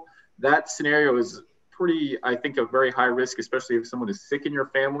people, that scenario is pretty, I think, a very high risk, especially if someone is sick in your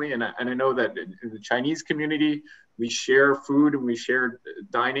family. And I know that in the Chinese community, we share food and we share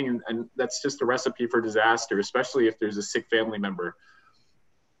dining, and that's just a recipe for disaster, especially if there's a sick family member.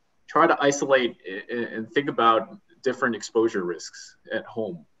 Try to isolate and think about different exposure risks at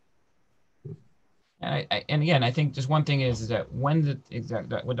home. And again, I think just one thing is that when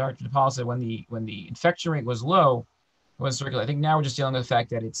what Dr. DePalo said, when the infection rate was low, it was circular. I think now we're just dealing with the fact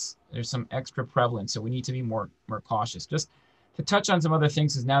that there's some extra prevalence, so we need to be more cautious. Just to touch on some other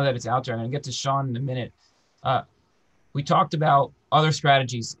things, is now that it's out there, I'm going to get to Sean in a minute. We talked about other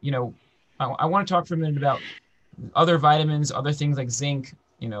strategies. I want to talk for a minute about other vitamins, other things like zinc,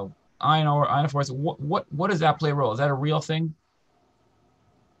 iron or ionophores. What does that play a role? Is that a real thing,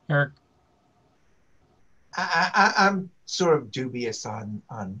 Eric? I'm sort of dubious on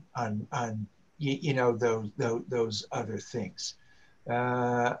those other things.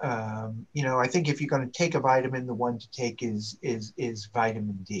 I think if you're going to take a vitamin, the one to take is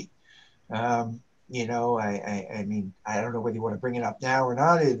vitamin D. I mean, I don't know whether you want to bring it up now or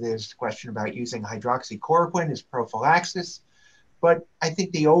not. There's a question about using hydroxychloroquine as prophylaxis, but I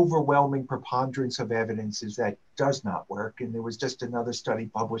think the overwhelming preponderance of evidence is that does not work. And there was just another study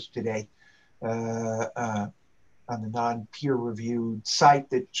published today on the non-peer-reviewed site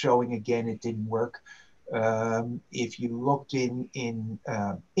that's showing again it didn't work. If you looked in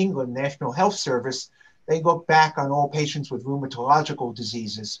England National Health Service, they looked back on all patients with rheumatological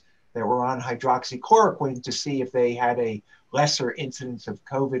diseases that were on hydroxychloroquine to see if they had a lesser incidence of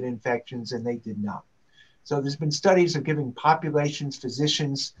COVID infections, and they did not. So there's been studies of giving populations,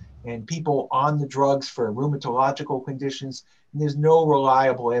 physicians, and people on the drugs for rheumatological conditions, and there's no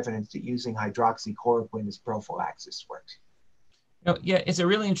reliable evidence that using hydroxychloroquine as prophylaxis works. Yeah, it's a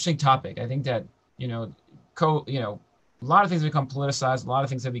really interesting topic. I think that, a lot of things have become politicized, a lot of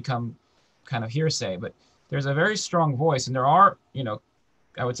things have become kind of hearsay, but there's a very strong voice, and there are,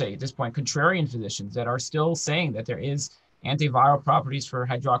 I would say at this point, contrarian physicians that are still saying that there is antiviral properties for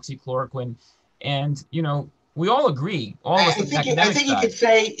hydroxychloroquine. And, we all agree. I think you could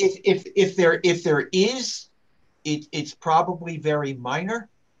say if there is, it's probably very minor.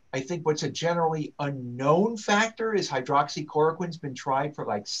 I think what's a generally unknown factor is hydroxychloroquine's been tried for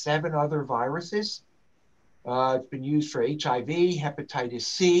like 7 other viruses. It's been used for HIV, hepatitis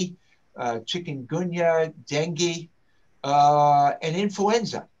C, chikungunya, dengue, and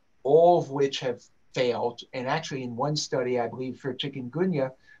influenza, all of which have failed. And actually in one study, I believe for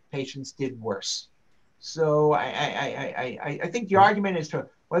chikungunya, patients did worse. So I think the argument as to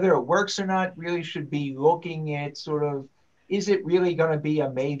whether it works or not really should be looking at sort of, is it really going to be a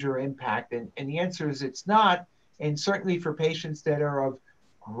major impact? And the answer is it's not. And certainly for patients that are of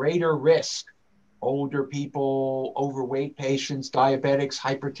greater risk, older people, overweight patients, diabetics,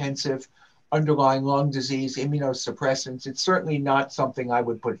 hypertensive, underlying lung disease, immunosuppressants, it's certainly not something I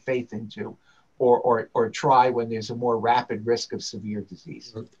would put faith into or try when there's a more rapid risk of severe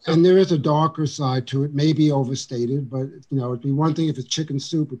disease. And there is a darker side to it, maybe overstated, but it'd be one thing if it's chicken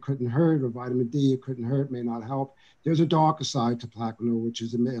soup, it couldn't hurt, or vitamin D, it couldn't hurt, may not help. There's a darker side to Plaquenil, which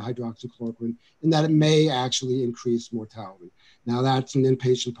is hydroxychloroquine, in that it may actually increase mortality. Now that's an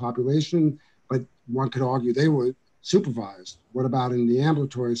inpatient population, but one could argue they were supervised. What about in the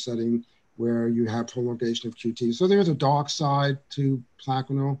ambulatory setting where you have prolongation of QT? So there's a dark side to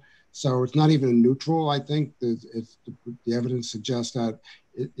Plaquenil. So it's not even a neutral. I think the evidence suggests that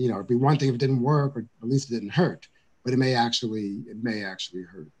it'd be one thing if it didn't work, or at least it didn't hurt. but it may actually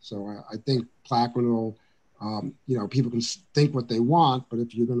hurt. So I think Plaquenil, people can think what they want, but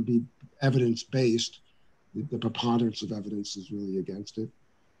if you're going to be evidence-based, the preponderance of evidence is really against it.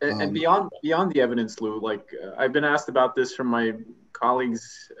 And beyond the evidence, Lou, I've been asked about this from my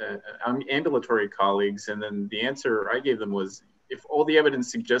colleagues, ambulatory colleagues, and then the answer I gave them was, if all the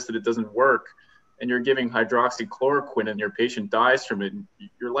evidence suggests that it doesn't work, and you're giving hydroxychloroquine and your patient dies from it,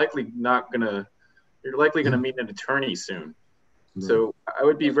 you're likely gonna meet an attorney soon. Right. So I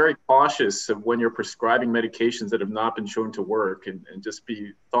would be very cautious of when you're prescribing medications that have not been shown to work, and just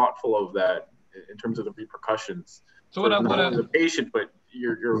be thoughtful of that in terms of the repercussions. So not only the patient, but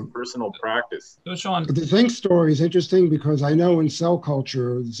your personal practice. So Sean, the zinc story is interesting because I know in cell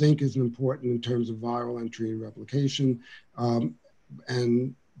culture, zinc is important in terms of viral entry and replication.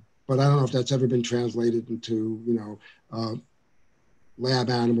 But I don't know if that's ever been translated into, lab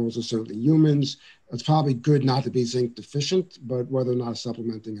animals or certainly humans. It's probably good not to be zinc deficient, but whether or not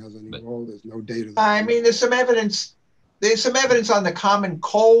supplementing has any role, there's no data. I mean, there's some evidence on the common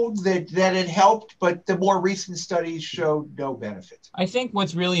cold that it helped, but the more recent studies showed no benefit. I think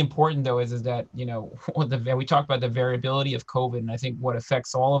what's really important, though, is that, we talk about the variability of COVID, and I think what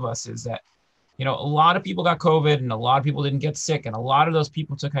affects all of us is that, a lot of people got COVID and a lot of people didn't get sick, and a lot of those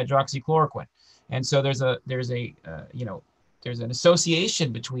people took hydroxychloroquine. And so there's an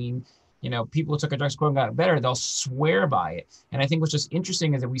association between, people who took hydroxychloroquine and got better, they'll swear by it. And I think what's just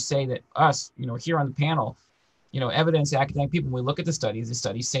interesting is that we say that us, here on the panel, evidence, academic people, when we look at the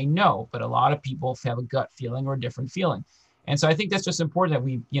studies say no, but a lot of people have a gut feeling or a different feeling. And so I think that's just important that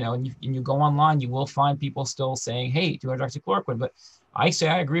we, and you go online, you will find people still saying, hey, do hydroxychloroquine. But I say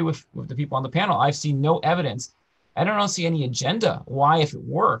I agree with the people on the panel. I've seen no evidence. I don't see any agenda why, if it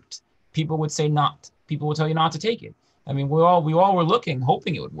worked, people would say not. People will tell you not to take it. I mean, we all were looking,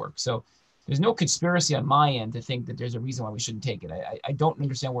 hoping it would work. So there's no conspiracy on my end to think that there's a reason why we shouldn't take it. I don't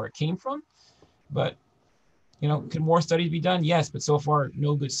understand where it came from, but can more studies be done? Yes, but so far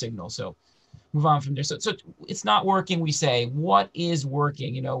no good signal. So move on from there. So it's not working. We say, what is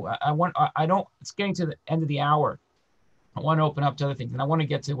working? It's getting to the end of the hour. I want to open up to other things, and I want to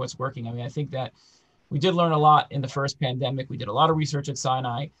get to what's working. I mean, I think that we did learn a lot in the first pandemic. We did a lot of research at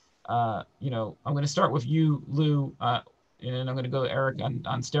Sinai. I'm going to start with you, Lou, and then I'm going to go to Eric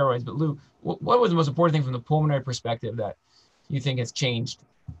on steroids. But Lou, what was the most important thing from the pulmonary perspective that you think has changed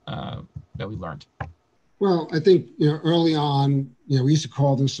that we learned? Well, I think, early on, we used to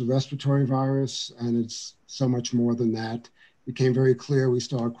call this a respiratory virus, and it's so much more than that. It became very clear. We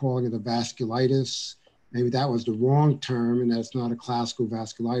started calling it a vasculitis. Maybe that was the wrong term, and that's not a classical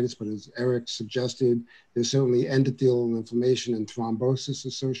vasculitis, but as Eric suggested, there's certainly endothelial inflammation and thrombosis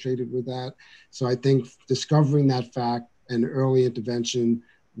associated with that. So I think discovering that fact and early intervention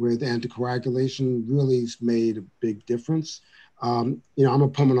with anticoagulation really made a big difference. I'm a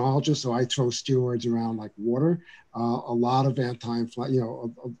pulmonologist, so I throw steroids around like water. A lot of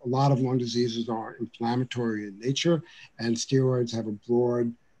a lot of lung diseases are inflammatory in nature, and steroids have a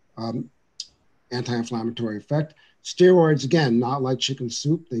broad anti-inflammatory effect. Steroids, again, not like chicken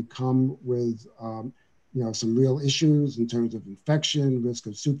soup. They come with, some real issues in terms of infection, risk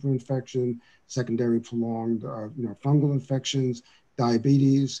of superinfection, secondary prolonged, fungal infections,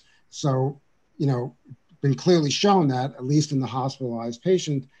 diabetes. So, been clearly shown that, at least in the hospitalized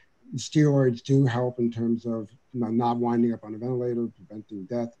patient, steroids do help in terms of not winding up on a ventilator, preventing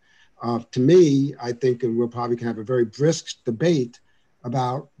death. To me, I think, and we'll probably can have a very brisk debate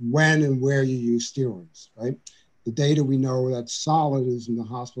about when and where you use steroids, right? The data we know that's solid is in the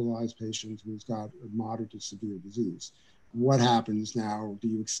hospitalized patients who's got a moderate to severe disease. What happens now? Do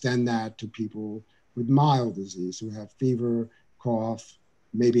you extend that to people with mild disease who have fever, cough,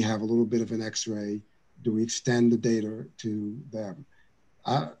 maybe have a little bit of an X-ray? Do we extend the data to them?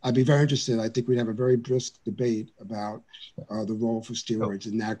 I'd be very interested. I think we'd have a very brisk debate about the role for steroids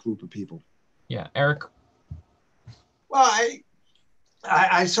in that group of people. Yeah, Eric? Well,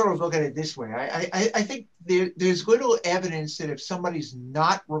 I sort of look at it this way. I think there's little evidence that if somebody's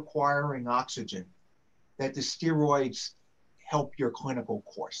not requiring oxygen, that the steroids help your clinical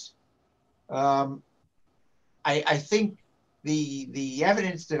course. I think the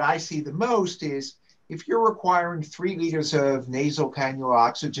evidence that I see the most is if you're requiring 3 liters of nasal cannula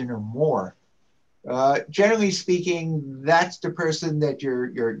oxygen or more, generally speaking, that's the person that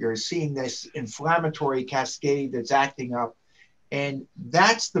you're seeing this inflammatory cascade that's acting up. And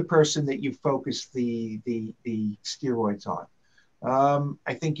that's the person that you focus the steroids on.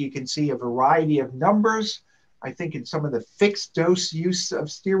 I think you can see a variety of numbers. I think in some of the fixed dose use of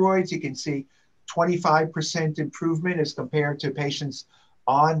steroids, you can see 25% improvement as compared to patients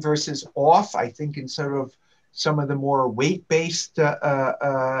on versus off. I think in sort of some of the more weight-based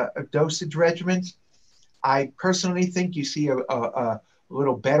dosage regimens. I personally think you see a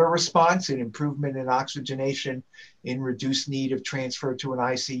little better response in improvement in oxygenation, in reduced need of transfer to an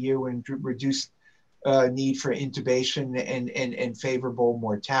ICU, and reduced need for intubation and favorable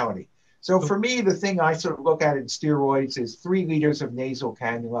mortality. So for me, the thing I sort of look at in steroids is 3 liters of nasal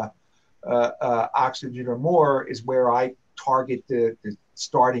cannula oxygen or more is where I target the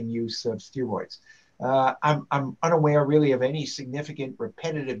starting use of steroids. I'm unaware really of any significant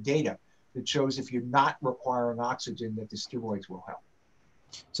repetitive data that shows if you're not requiring oxygen that the steroids will help.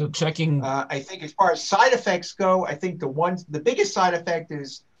 So checking. I think as far as side effects go, I think the biggest side effect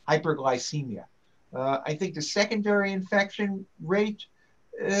is hyperglycemia. I think the secondary infection rate,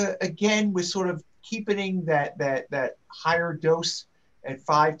 again, was sort of keeping that higher dose at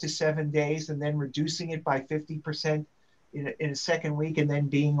 5 to 7 days and then reducing it by 50% in a second week and then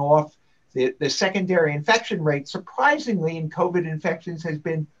being off. The secondary infection rate, surprisingly, in COVID infections has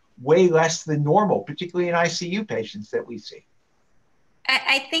been way less than normal, particularly in ICU patients that we see.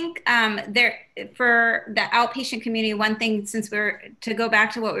 I think for the outpatient community, one thing, to go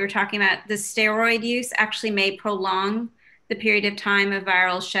back to what we were talking about, the steroid use actually may prolong the period of time of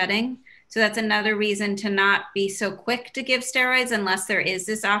viral shedding. So that's another reason to not be so quick to give steroids unless there is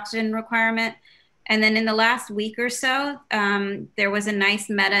this oxygen requirement. And then in the last week or so, there was a nice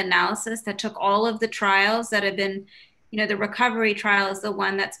meta-analysis that took all of the trials that have been, the recovery trial is the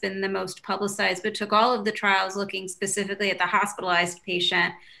one that's been the most publicized, but took all of the trials looking specifically at the hospitalized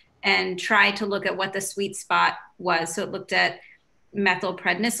patient and tried to look at what the sweet spot was. So it looked at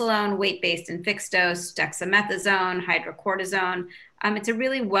methylprednisolone, weight-based and fixed dose, dexamethasone, hydrocortisone. It's a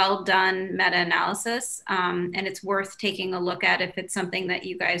really well done meta-analysis, and it's worth taking a look at if it's something that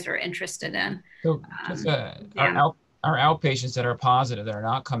you guys are interested in. So just, our outpatients that are positive, that are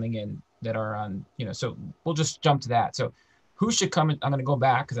not coming in, that are on, so we'll just jump to that. So who should come in? I'm going to go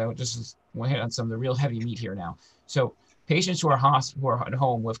back because I just want to hit on some of the real heavy meat here now. So patients who are at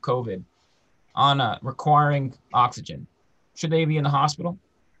home with COVID on requiring oxygen, should they be in the hospital?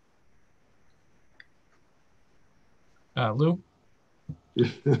 Lou?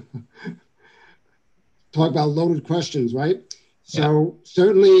 Talk about loaded questions, right? So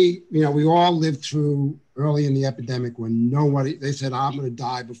certainly, we all lived through early in the epidemic when they said, I'm going to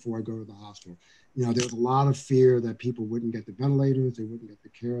die before I go to the hospital. There was a lot of fear that people wouldn't get the ventilators, they wouldn't get the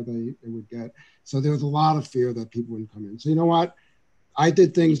care they would get. So there was a lot of fear that people wouldn't come in. So you know what? I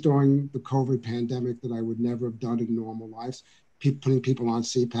did things during the COVID pandemic that I would never have done in normal lives. Putting people on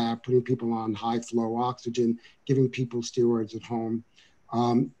CPAP, putting people on high flow oxygen, giving people steroids at home.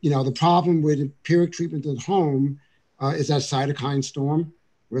 The problem with empiric treatment at home is that cytokine storm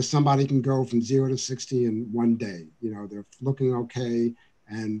where somebody can go from 0 to 60 in 1 day. They're looking okay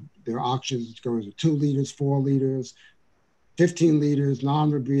and their oxygen goes to 2 liters, 4 liters, 15 liters,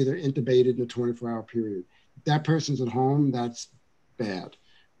 non-rebreather, intubated in a 24-hour period. If that person's at home, that's bad,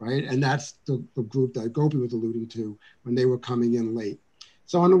 right? And that's the group that Gopi was alluding to when they were coming in late.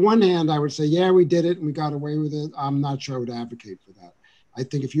 So on the one hand, I would say, yeah, we did it and we got away with it. I'm not sure I would advocate for that. I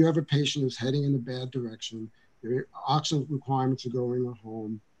think if you have a patient who's heading in a bad direction, their oxygen requirements are going at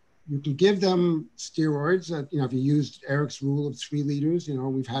home, you can give them steroids. If you used Eric's rule of 3 liters,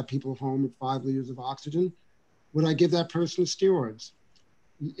 we've had people at home with 5 liters of oxygen. Would I give that person steroids?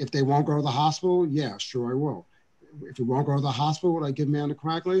 If they won't go to the hospital, yeah, sure I will. If you won't go to the hospital, would I give them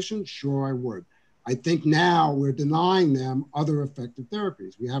anticoagulation? Sure I would. I think now we're denying them other effective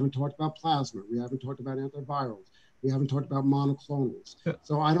therapies. We haven't talked about plasma. We haven't talked about antivirals. We haven't talked about monoclonals.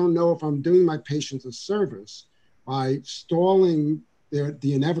 So I don't know if I'm doing my patients a service by stalling the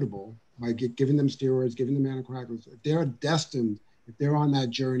inevitable, by giving them steroids, giving them anticoagulants. They're destined, if they're on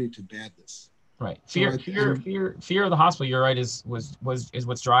that journey, to badness. Right. Fear of the hospital, you're right, is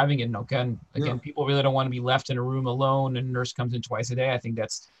what's driving it. And again, people really don't want to be left in a room alone and a nurse comes in twice a day. I think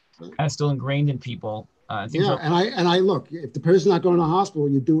that's kind of still ingrained in people. And I look, if the person's not going to the hospital,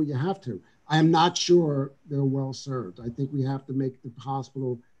 you do what you have to. I am not sure they're well served. I think we have to make the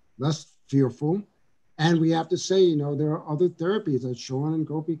hospital less fearful. And we have to say, there are other therapies that Sean and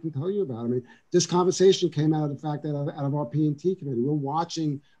Gopi can tell you about. I mean, this conversation came out of the fact that out of our P&T committee, we're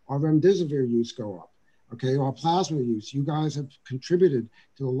watching our remdesivir use go up, okay, our plasma use. You guys have contributed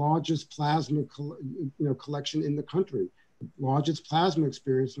to the largest plasma collection in the country, the largest plasma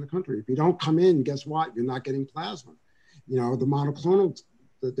experience in the country. If you don't come in, guess what? You're not getting plasma. The monoclonal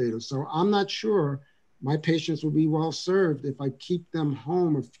data. So I'm not sure my patients will be well served if I keep them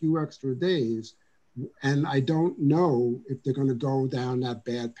home a few extra days, and I don't know if they're going to go down that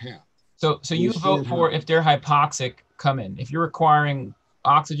bad path. So you vote for if they're hypoxic, come in. If you're requiring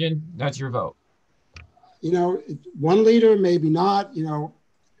oxygen, that's your vote. you know, 1 liter, maybe not. You know,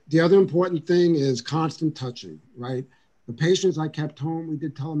 the other important thing is constant touching, right? The patients I kept home, we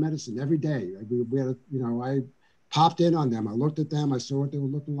did telemedicine every day. We had, you know, I popped in on them. I looked at them. I saw what they were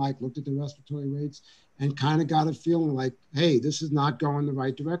looking like, looked at the respiratory rates, and kind of got a feeling like, hey, this is not going the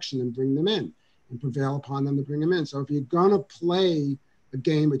right direction, and bring them in and prevail upon them to bring them in. So if you're going to play a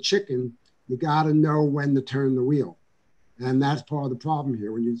game of chicken, you got to know when to turn the wheel. And that's part of the problem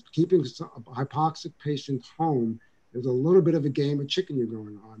here. When you're keeping a hypoxic patient home, there's a little bit of a game of chicken you're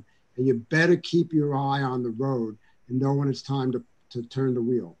going on, and you better keep your eye on the road and know when it's time to turn the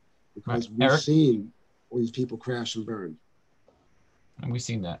wheel, because we've seen all these people crash and burn. And we've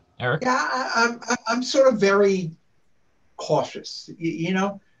seen that. Eric? Yeah, I'm sort of very cautious. You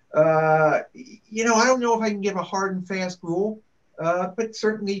know, I don't know if I can give a hard and fast rule, but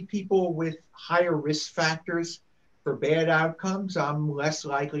certainly people with higher risk factors for bad outcomes, I'm less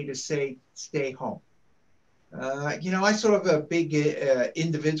likely to say stay home. You know, I sort of a big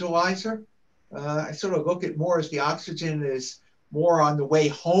individualizer. I sort of look at more as the oxygen is more on the way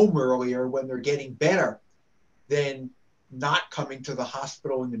home earlier when they're getting better than not coming to the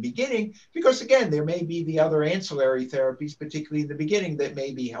hospital in the beginning, because again, there may be the other ancillary therapies, particularly in the beginning, that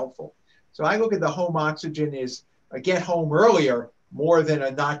may be helpful. So I look at the home oxygen as a get home earlier more than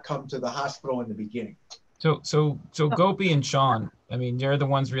a not come to the hospital in the beginning. So Gopi and Sean, I mean, they're the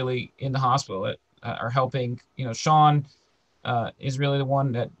ones really in the hospital that are helping. You know, Sean is really the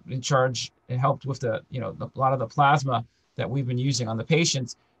one that in charge and helped with a lot of the plasma that we've been using on the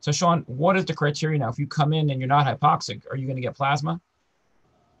patients. So Sean, what is the criteria now? If you come in and you're not hypoxic, are you going to get plasma?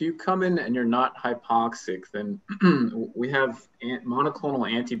 If you come in and you're not hypoxic, then we have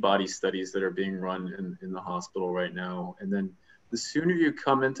monoclonal antibody studies that are being run in the hospital right now. And then the sooner you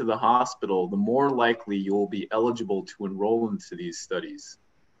come into the hospital, the more likely you will be eligible to enroll into these studies.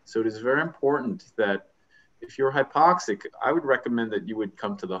 So it is very important that if you're hypoxic, I would recommend that you would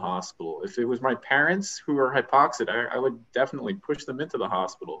come to the hospital. If it was my parents who are hypoxic, I would definitely push them into the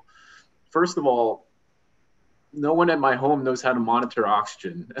hospital. First of all, no one at my home knows how to monitor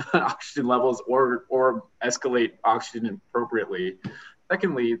oxygen levels or escalate oxygen appropriately.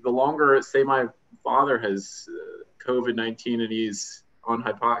 Secondly, the longer, say my father has COVID-19 and he's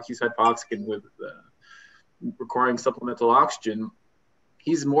hypoxic and with requiring supplemental oxygen,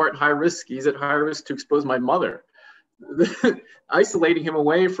 he's more at high risk. He's at high risk to expose my mother. Isolating him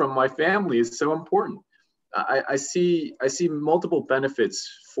away from my family is so important. I see multiple benefits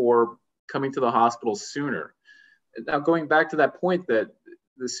for coming to the hospital sooner. Now, going back to that point that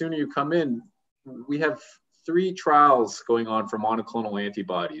the sooner you come in, we have 3 trials going on for monoclonal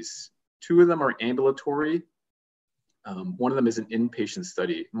antibodies. 2 of them are ambulatory. One of them is an inpatient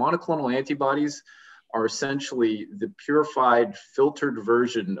study. Monoclonal antibodies are essentially the purified, filtered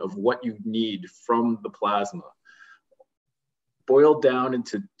version of what you need from the plasma, boiled down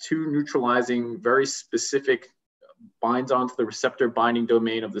into 2 neutralizing, very specific binds onto the receptor binding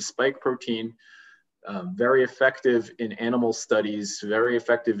domain of the spike protein, very effective in animal studies, very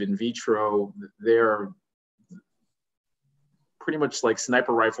effective in vitro. They're pretty much like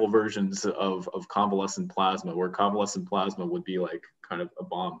sniper rifle versions of convalescent plasma, where convalescent plasma would be like kind of a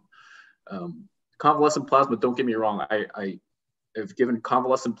bomb. Convalescent plasma, don't get me wrong, I have given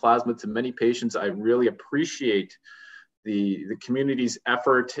convalescent plasma to many patients. I really appreciate the community's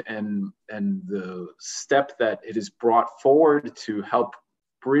effort and the step that it has brought forward to help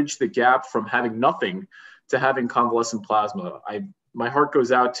bridge the gap from having nothing to having convalescent plasma. My heart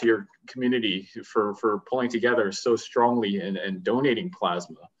goes out to your community for pulling together so strongly and donating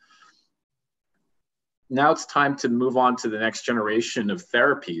plasma. Now it's time to move on to the next generation of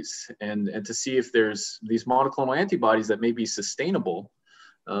therapies and to see if there's these monoclonal antibodies that may be sustainable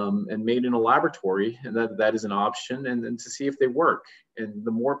and made in a laboratory, and that is an option, and to see if they work. And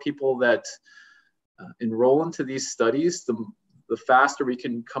the more people that enroll into these studies, the faster we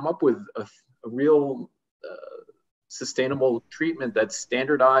can come up with a real sustainable treatment that's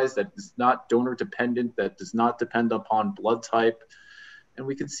standardized, that is not donor dependent, that does not depend upon blood type, and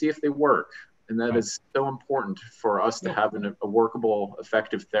we can see if they work. And that is so important for us to have a workable,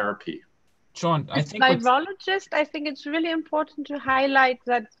 effective therapy. Sean, I think virologist, I think it's really important to highlight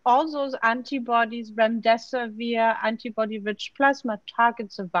that all those antibodies, remdesivir, antibody-rich plasma,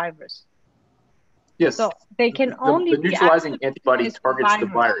 targets the virus. Yes. So they can only the neutralizing antibody targets the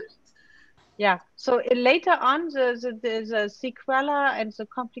virus. Yeah. So later on, the sequela and the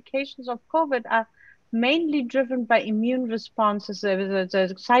complications of COVID are mainly driven by immune responses.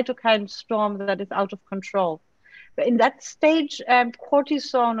 The cytokine storm that is out of control. But in that stage,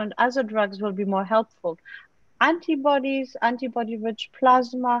 cortisone and other drugs will be more helpful. antibodies, antibody-rich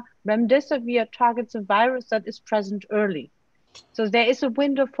plasma. Remdesivir targets a virus that is present early. So there is a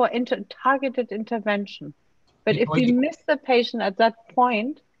window for targeted intervention. But if we miss the patient at that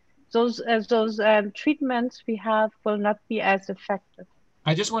point, those treatments we have will not be as effective.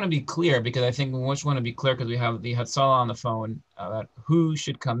 I just want to be clear, because I think we just want to be clear, because we have the Hatzalah on the phone, about who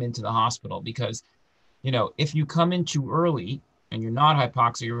should come into the hospital. Because, you know, if you come in too early and you're not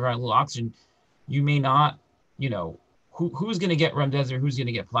hypoxic, you're on low oxygen, you may not, you know, who's going to get remdesivir, who's going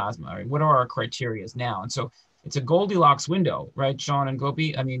to get plasma? I mean, what are our criteria now? And so it's a Goldilocks window, right, Sean and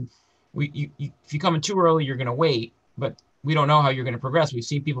Gopi? I mean, if you come in too early, you're going to wait, but we don't know how you're going to progress. We've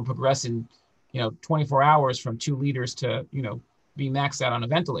seen people progress in, 24 hours from 2 liters to, be maxed out on a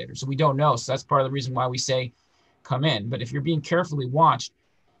ventilator. So we don't know. So that's part of the reason why we say come in. But if you're being carefully watched,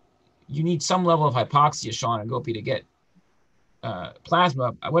 you need some level of hypoxia, Sean and Gopi, to get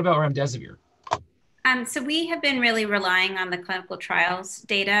plasma. What about remdesivir? So we have been really relying on the clinical trials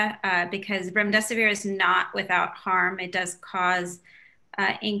data because remdesivir is not without harm. It does cause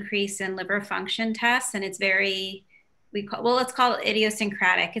increase in liver function tests, and it's very, let's call it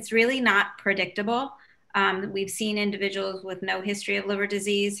idiosyncratic. It's really not predictable. We've seen individuals with no history of liver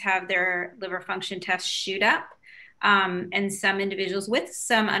disease have their liver function tests shoot up, and some individuals with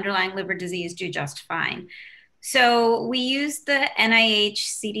some underlying liver disease do just fine. So we use the NIH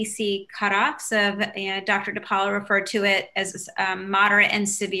CDC cutoffs of, Dr. DePalo referred to it as moderate and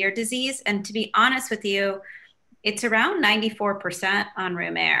severe disease. And to be honest with you, it's around 94% on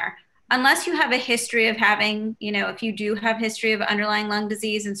room air. Unless you have a history of having, if you do have history of underlying lung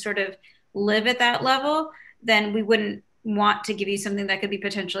disease and sort of live at that level, then we wouldn't want to give you something that could be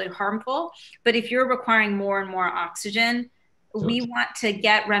potentially harmful. But if you're requiring more and more oxygen, we want to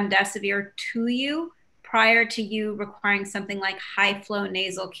get remdesivir to you prior to you requiring something like high flow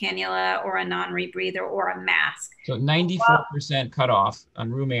nasal cannula or a non-rebreather or a mask. So 94% cutoff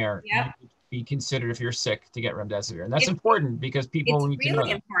on room air. Yep. You could be considered, if you're sick, to get remdesivir. And that's important because people need to know that. It's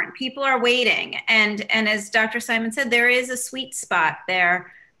really important. People are waiting. And as Dr. Simon said, there is a sweet spot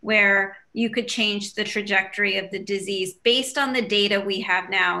there where you could change the trajectory of the disease based on the data we have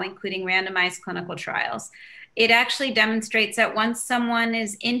now, including randomized clinical trials. It actually demonstrates that once someone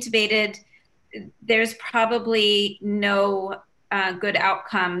is intubated, there's probably no good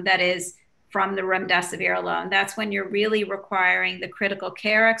outcome that is from the remdesivir alone. That's when you're really requiring the critical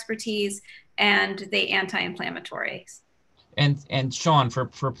care expertise and the anti-inflammatories. And Sean, for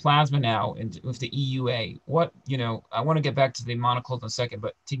plasma now, and with the EUA, I want to get back to the monoclonal in a second,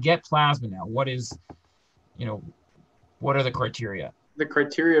 but to get plasma now, what are the criteria? The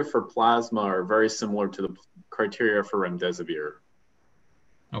criteria for plasma are very similar to the criteria for remdesivir.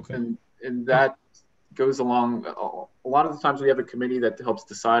 Okay. And that goes along, a lot of the times we have a committee that helps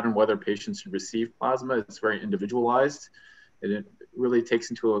decide on whether patients should receive plasma. It's very individualized, and it really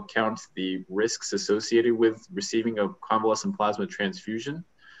takes into account the risks associated with receiving a convalescent plasma transfusion,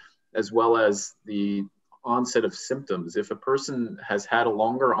 as well as the onset of symptoms. If a person has had a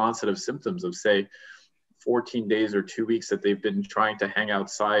longer onset of symptoms of, say, 14 days or 2 weeks that they've been trying to hang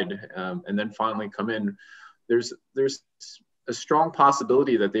outside and then finally come in, there's a strong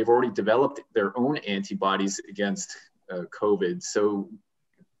possibility that they've already developed their own antibodies against COVID. So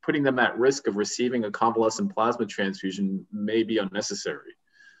putting them at risk of receiving a convalescent plasma transfusion may be unnecessary.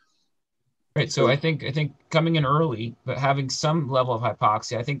 Right. So I think coming in early, but having some level of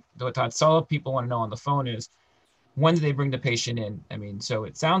hypoxia, I think what some people want to know on the phone is, when do they bring the patient in? I mean, so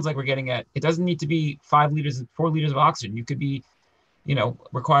it sounds like we're getting at, it doesn't need to be 4 liters of oxygen. You could be,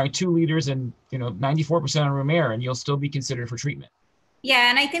 requiring 2 liters and, 94% on room air, and you'll still be considered for treatment.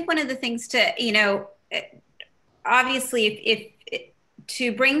 Yeah. And I think one of the things to, obviously if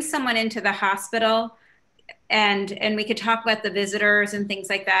to bring someone into the hospital, and we could talk about the visitors and things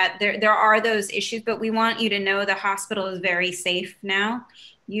like that, there are those issues, but we want you to know the hospital is very safe now.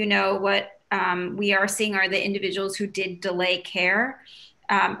 What we are seeing are the individuals who did delay care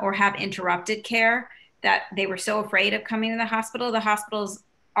or have interrupted care, that they were so afraid of coming to the hospital. The hospitals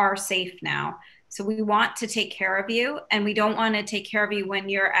are safe now. So we want to take care of you, and we don't want to take care of you when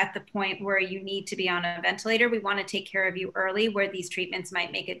you're at the point where you need to be on a ventilator. We want to take care of you early, where these treatments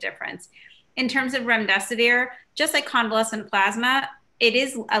might make a difference. In terms of remdesivir, just like convalescent plasma, it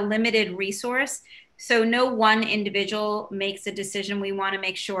is a limited resource. So no one individual makes a decision. We want to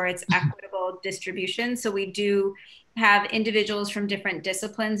make sure it's equitable distribution. So we do have individuals from different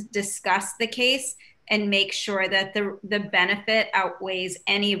disciplines discuss the case and make sure that the benefit outweighs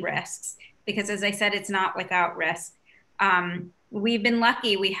any risks. Because as I said, it's not without risk. we've been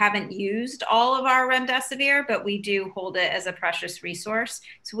lucky. We haven't used all of our remdesivir, but we do hold it as a precious resource.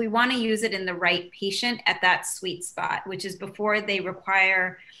 So we want to use it in the right patient at that sweet spot, which is before they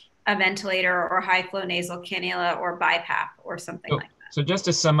require a ventilator or high flow nasal cannula or BiPAP or something like that. So just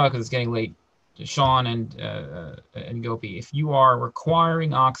to sum up, because it's getting late, Sean and Gopi, if you are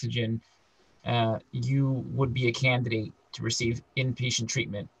requiring oxygen, you would be a candidate to receive inpatient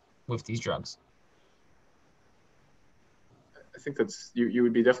treatment with these drugs. I think that's, you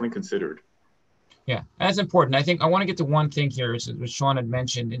would be definitely considered. Yeah, that's important. I think I want to get to one thing here, which Sean had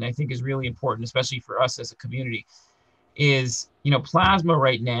mentioned, and I think is really important, especially for us as a community, is, plasma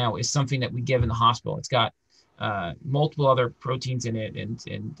right now is something that we give in the hospital. It's got multiple other proteins in it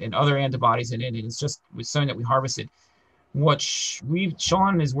and other antibodies in it, and it's something that we harvested. What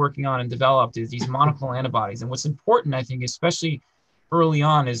Sean is working on and developed is these monoclonal antibodies. And what's important, I think, especially early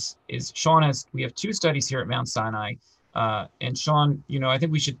on, is Sean we have 2 studies here at Mount Sinai. And Sean, I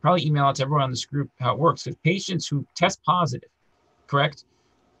think we should probably email out to everyone on this group how it works. Because patients who test positive, correct,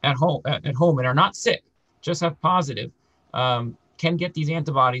 at home and are not sick, just have positive, can get these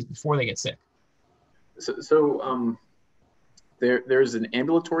antibodies before they get sick. So there's an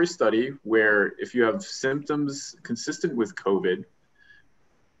ambulatory study where if you have symptoms consistent with COVID,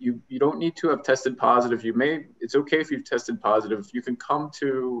 you don't need to have tested positive. It's okay if you've tested positive. You can come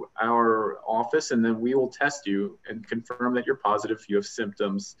to our office and then we will test you and confirm that you're positive. If you have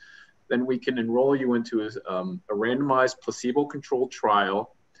symptoms, then we can enroll you into a randomized placebo-controlled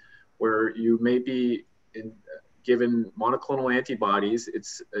trial where you may be given monoclonal antibodies.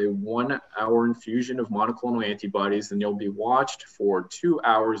 It's a 1-hour infusion of monoclonal antibodies, and you'll be watched for 2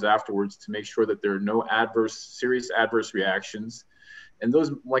 hours afterwards to make sure that there are no serious adverse reactions. And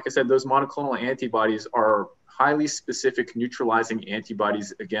those, like I said, those monoclonal antibodies are highly specific neutralizing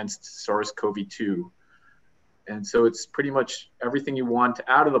antibodies against SARS-CoV-2. And so it's pretty much everything you want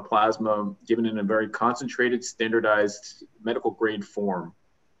out of the plasma given in a very concentrated, standardized medical grade form.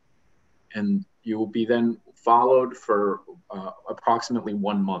 And you will be then followed for approximately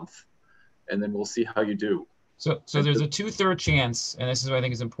 1 month, and then we'll see how you do. So there's a 2/3 chance, and this is what I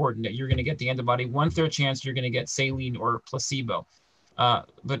think is important, that you're going to get the antibody. 1/3 chance you're going to get saline or placebo.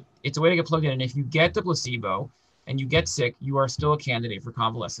 But it's a way to get plugged in. And if you get the placebo and you get sick, you are still a candidate for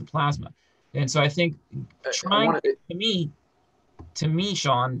convalescent plasma. And so I think to me,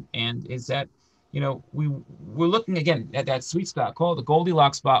 Sean, and is that, we're looking again at that sweet spot called the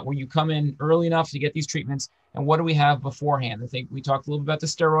Goldilocks spot, where you come in early enough to get these treatments. And what do we have beforehand? I think we talked a little bit about the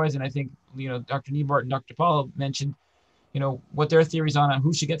steroids, and I think, Dr. Neibart and Dr. DePalo mentioned, what their theories on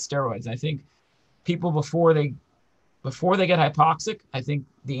who should get steroids. I think people before they get hypoxic, I think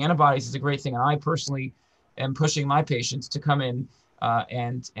the antibodies is a great thing. And I personally am pushing my patients to come in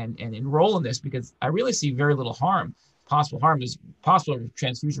and enroll in this, because I really see very little harm. Possible harm is possible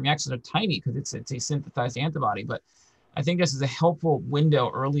transfusion reactions are tiny because it's a synthesized antibody. But I think this is a helpful window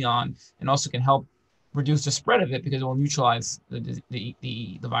early on, and also can help reduce the spread of it because it will neutralize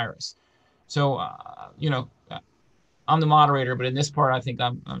the virus. So, I'm the moderator, but in this part, I think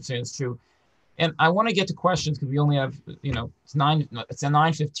I'm saying it's true. And I want to get to questions because we only have, it's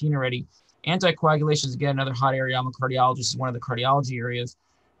 9:15 already. Anticoagulation is, again, another hot area. I'm a cardiologist. It's one of the cardiology areas.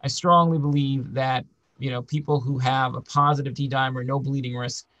 I strongly believe that, people who have a positive D-dimer, no bleeding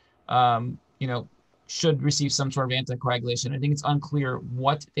risk, should receive some sort of anticoagulation. I think it's unclear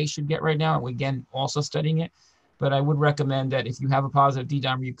what they should get right now. And again, also studying it. But I would recommend that if you have a positive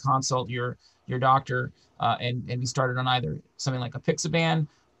D-dimer, you consult your doctor and be started on either something like apixaban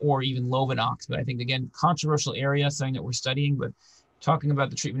or even Lovenox. But I think, again, controversial area, something that we're studying. But talking about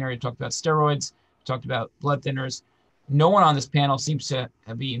the treatment area, talked about steroids, talked about blood thinners. No one on this panel seems to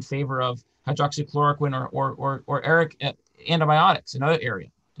be in favor of hydroxychloroquine or antibiotics, another area,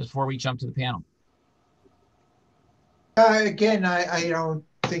 just before we jump to the panel. Again, I don't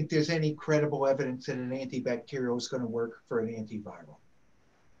think there's any credible evidence that an antibacterial is going to work for an antiviral.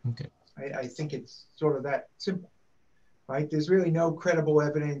 Okay. I think it's sort of that simple, right? There's really no credible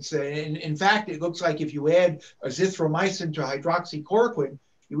evidence. In fact, it looks like if you add azithromycin to hydroxychloroquine,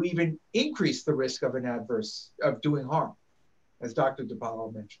 you even increase the risk of of doing harm, as Dr.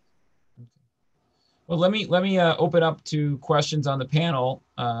 DePalo mentioned. Well, let me open up to questions on the panel,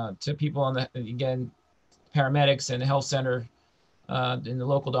 to people on again, paramedics and the health center, and the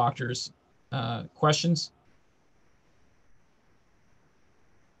local doctors. Questions?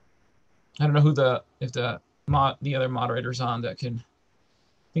 I don't know if the other moderators on that can.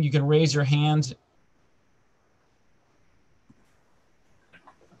 I think you can raise your hand.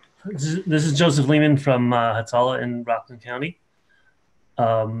 This is Joseph Lehman from Hatala in Rockland County.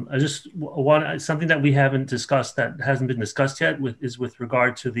 I just want something that we haven't discussed, that hasn't been discussed yet, is with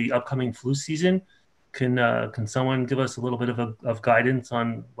regard to the upcoming flu season. Can someone give us a little bit of guidance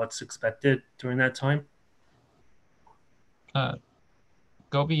on what's expected during that time?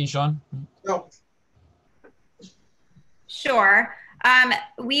 Gopi, Sean? No. Sure.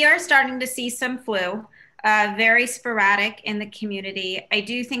 We are starting to see some flu, very sporadic in the community. I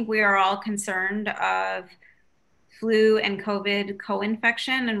do think we are all concerned of flu and COVID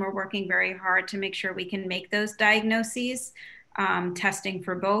co-infection, and we're working very hard to make sure we can make those diagnoses, testing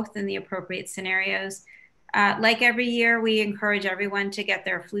for both in the appropriate scenarios. Like every year, we encourage everyone to get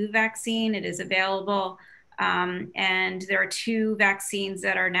their flu vaccine. It is available. And there are 2 vaccines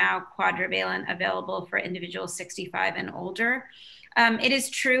that are now quadrivalent available for individuals 65 and older. It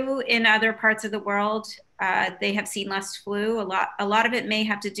is true in other parts of the world, they have seen less flu. A lot of it may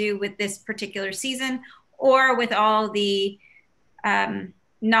have to do with this particular season or with all the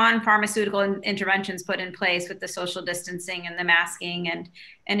non-pharmaceutical interventions put in place with the social distancing and the masking, and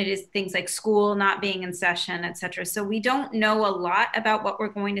it is things like school not being in session, et cetera. So we don't know a lot about what we're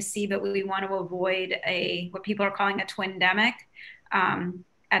going to see, but we want to avoid what people are calling a twindemic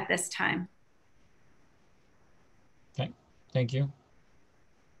at this time. Okay, thank you.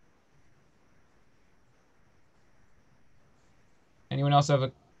 Anyone else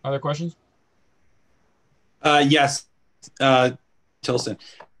have other questions? Yes, Tilson.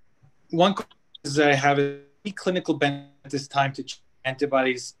 One question is that I have any clinical benefit at this time to check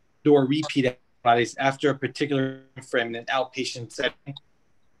antibodies or repeat antibodies after a particular frame in an outpatient setting?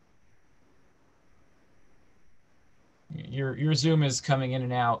 Your Zoom is coming in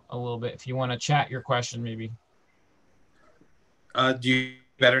and out a little bit. If you want to chat your question, maybe. Do you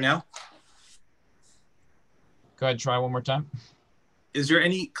better now? Go ahead, try one more time. Is there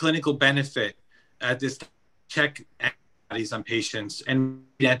any clinical benefit at this time to check antibodies on patients and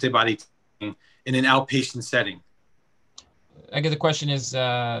antibody testing in an outpatient setting? I guess the question is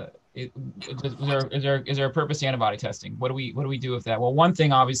there a purpose to antibody testing? What do we do with that? Well, one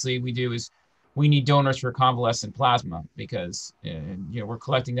thing obviously we do is we need donors for convalescent plasma, because we're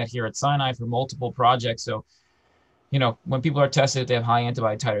collecting that here at Sinai for multiple projects. So when people are tested, if they have high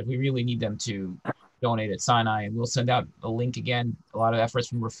antibody titers, we really need them to donate at Sinai, and we'll send out a link again. A lot of efforts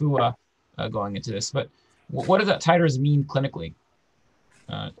from Refuah going into this. But what does that titers mean clinically?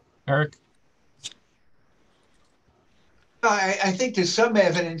 Eric? I think there's some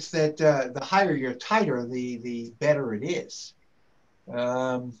evidence that the higher your titer, the better it is.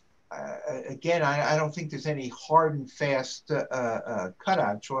 Again, I don't think there's any hard and fast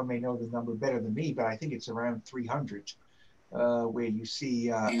cutout. Sean may know the number better than me, but I think it's around 300, where you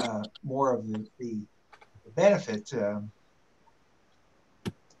see more of the benefit.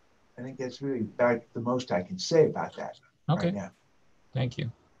 I think that's really about the most I can say about that. Okay. Right now. Thank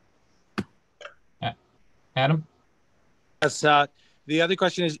you. Adam? Yes, the other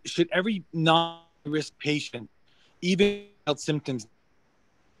question is, should every non-risk patient, even without symptoms,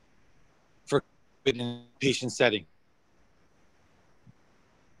 for COVID in a patient setting?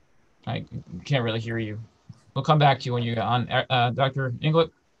 I can't really hear you. We'll come back to you when you're on. Dr.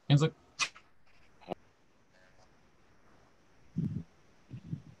 Inslick?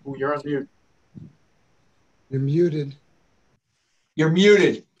 Oh, you're on mute. You're muted. You're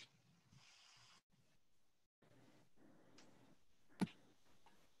muted.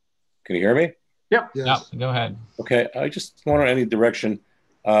 Can you hear me? Yep. Yes. Yep, go ahead. Okay, I just want any direction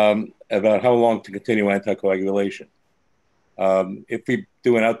about how long to continue anticoagulation. If we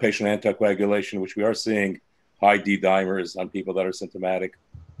do an outpatient anticoagulation, which we are seeing high D-dimers on people that are symptomatic,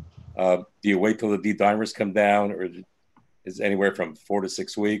 do you wait till the D-dimers come down, or is it anywhere from 4 to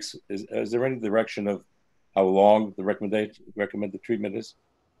 6 weeks? Is there any direction of how long the recommended treatment is?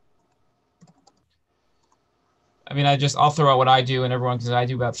 I mean, I'll throw out what I do, and everyone, because I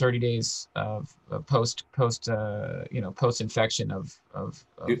do about 30 days of post infection of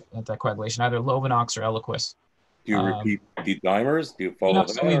anticoagulation, either Lovenox or Eliquis. Do you repeat D-dimers? Do you follow them?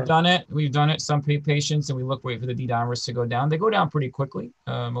 So we've done it. We've done it. Some patients, and we wait for the D-dimers to go down. They go down pretty quickly.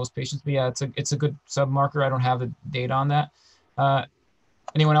 Most patients, but yeah, it's a good submarker. I don't have the data on that.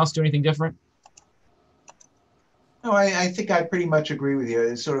 Anyone else do anything different? No, I think I pretty much agree with you.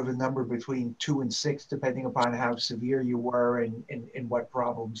 It's sort of a number between 2 and 6, depending upon how severe you were and what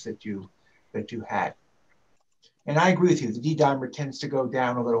problems that you had. And I agree with you. The D-dimer tends to go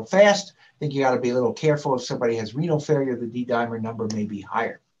down a little fast. I think you got to be a little careful. If somebody has renal failure, the D-dimer number may be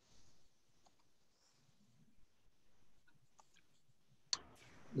higher.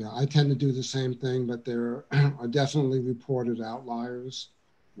 Yeah, I tend to do the same thing, but there are definitely reported outliers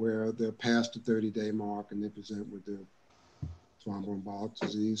where they're past the 30-day mark and they present with the thromboembolic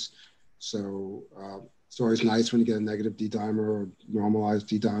disease. So it's always nice when you get a negative D-dimer or normalized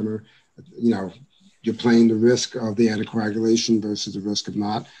D-dimer. You know, you're playing the risk of the anticoagulation versus the risk of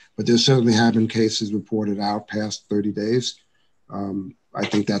not. But there certainly have been cases reported out past 30 days. I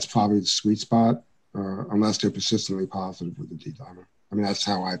think that's probably the sweet spot, unless they're persistently positive with the D-dimer. I mean, that's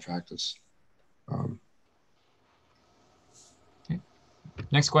how I practice. Okay.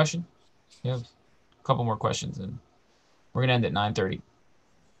 Next question. We have a couple more questions, and we're gonna end at 9:30.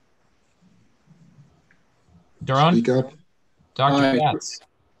 Duran? Speak up. Dr. Katz.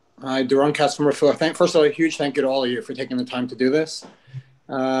 Hi, Duran Katz from Refuah. First of all, a huge thank you to all of you for taking the time to do this.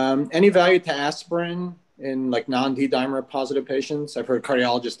 Any value to aspirin in like non-D-dimer positive patients? I've heard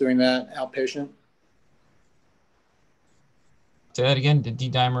cardiologists doing that outpatient. Say that again, the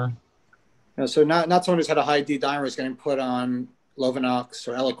D-dimer. So not someone who's had a high D-dimer is getting put on Lovenox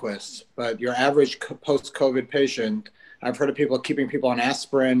or Eliquis, but your average post-COVID patient, I've heard of people keeping people on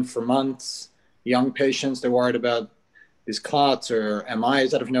aspirin for months, young patients, they're worried about these clots or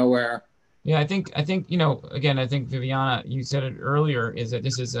MIs out of nowhere. Yeah, I think, you know, again, I think Viviana, you said it earlier, is that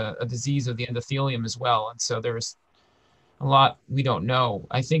this is a disease of the endothelium as well. And so there's a lot we don't know.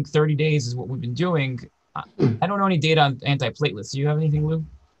 I think 30 days is what we've been doing. I don't know any data on antiplatelets. Do you have anything, Lou?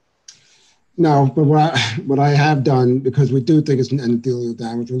 No, but what I have done, because we do think it's an endothelial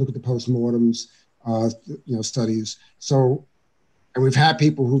damage, we look at the postmortems, you know, studies. So, and we've had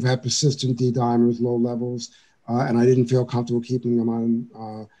people who've had persistent D-dimers, low levels, and I didn't feel comfortable keeping them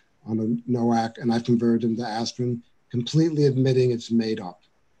on a NOAC, and I converted them to aspirin, completely admitting it's made up.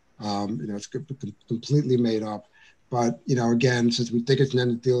 You know, it's completely made up. But, you know, again, since we think it's an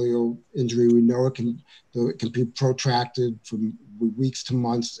endothelial injury, we know it can be protracted from weeks to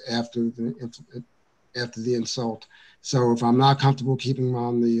months after the insult. So if I'm not comfortable keeping them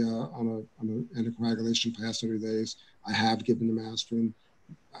on an anticoagulation past 30 days, I have given them aspirin.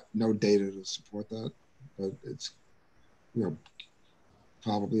 No data to support that, but it's, you know,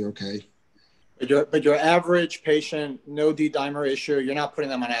 probably okay. But your average patient, no D-dimer issue, you're not putting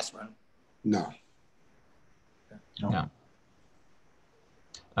them on aspirin? No. No.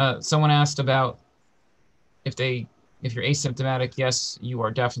 Someone asked about if you're asymptomatic. Yes, you are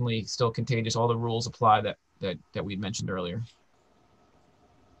definitely still contagious. All the rules apply that we mentioned earlier.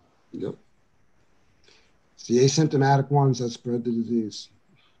 Yep. It's the asymptomatic ones that spread the disease.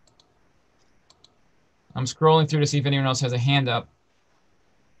 I'm scrolling through to see if anyone else has a hand up.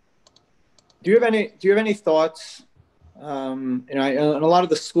 Do you have any thoughts? You know, in a lot of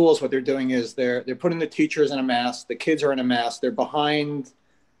the schools, what they're doing is they're putting the teachers in a mask, the kids are in a mask, they're behind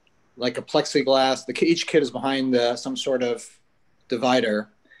like a plexiglass. Each kid is behind some sort of divider.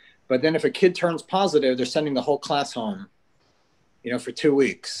 But then if a kid turns positive, they're sending the whole class home, you know, for 2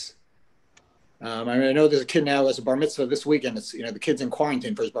 weeks. I mean, I know there's a kid now who has a bar mitzvah this weekend. It's, you know, the kid's in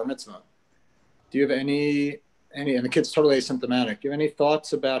quarantine for his bar mitzvah. Do you have any, and the kid's totally asymptomatic. Do you have any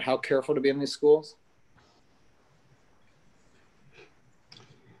thoughts about how careful to be in these schools?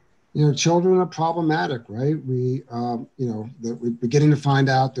 You know, children are problematic, right? We, you know, we're beginning to find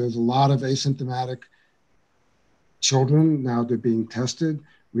out there's a lot of asymptomatic children. Now they're being tested.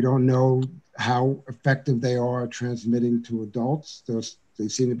 We don't know how effective they are at transmitting to adults. They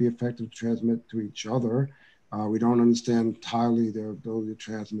seem to be effective to transmit to each other. We don't understand entirely their ability to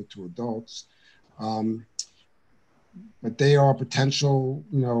transmit to adults. But they are a potential,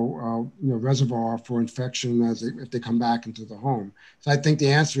 you know, reservoir for infection if they come back into the home. So I think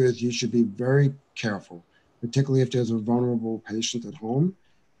the answer is you should be very careful, particularly if there's a vulnerable patient at home.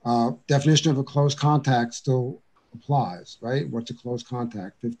 Definition of a close contact still applies, right? What's a close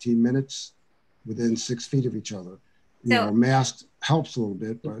contact? 15 minutes within 6 feet of each other. You know, mask helps a little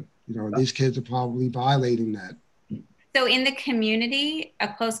bit, but, you know, these kids are probably violating that. So in the community, a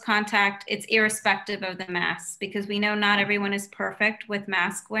close contact, it's irrespective of the mask, because we know not everyone is perfect with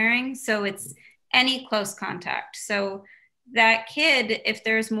mask wearing. So it's any close contact. So that kid, if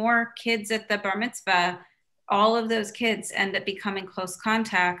there's more kids at the bar mitzvah, all of those kids end up becoming close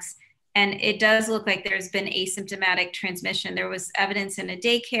contacts. And it does look like there's been asymptomatic transmission. There was evidence in a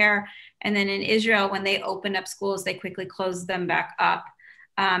daycare. And then in Israel, when they opened up schools, they quickly closed them back up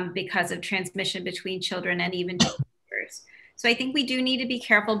because of transmission between children and even teachers. So I think we do need to be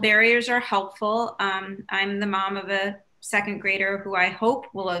careful. Barriers are helpful. I'm the mom of a second grader who I hope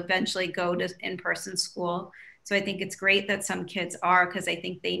will eventually go to in-person school. So I think it's great that some kids are, because I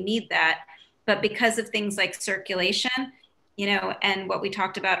think they need that. But because of things like circulation, you know, and what we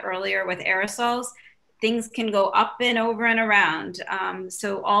talked about earlier with aerosols, things can go up and over and around.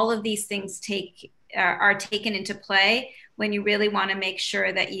 So all of these things are taken into play when you really want to make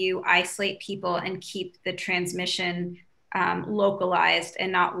sure that you isolate people and keep the transmission localized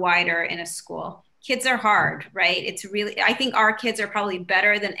and not wider in a school. Kids are hard, right? It's really, I think our kids are probably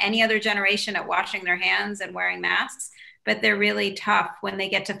better than any other generation at washing their hands and wearing masks, but they're really tough when they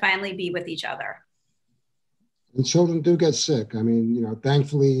get to finally be with each other. And children do get sick. I mean, you know,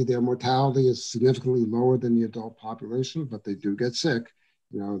 thankfully their mortality is significantly lower than the adult population, but they do get sick.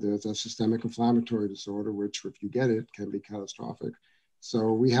 You know, there's a systemic inflammatory disorder, which if you get it, can be catastrophic.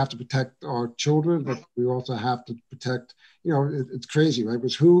 So we have to protect our children, but we also have to protect, you know, it's crazy, right?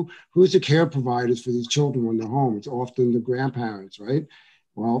 Because who's the care providers for these children when they're home? It's often the grandparents, right?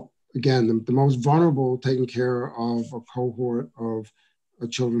 Well, again, the most vulnerable taking care of a cohort of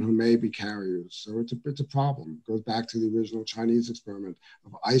children who may be carriers. So it's a problem. It goes back to the original Chinese experiment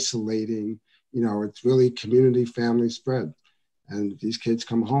of isolating, you know, it's really community family spread. And if these kids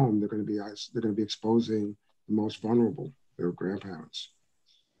come home, they're going to be exposing the most vulnerable, their grandparents.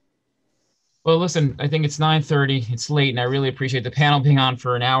 Well, listen, I think it's 9:30. It's late, and I really appreciate the panel being on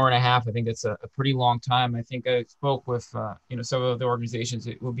for an hour and a half. I think it's a pretty long time. I think I spoke with, you know, some of the organizations.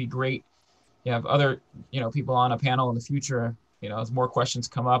 It would be great to have other, you know, people on a panel in the future, you know, as more questions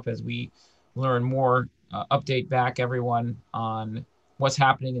come up, as we learn more, update back everyone on what's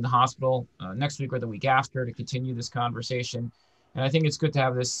happening in the hospital next week or the week after to continue this conversation. And I think it's good to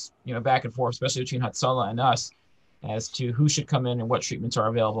have this, you know, back and forth, especially between Hatzalah and us, as to who should come in and what treatments are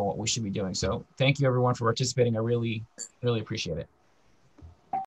available and what we should be doing. So thank you everyone for participating. I really, really appreciate it.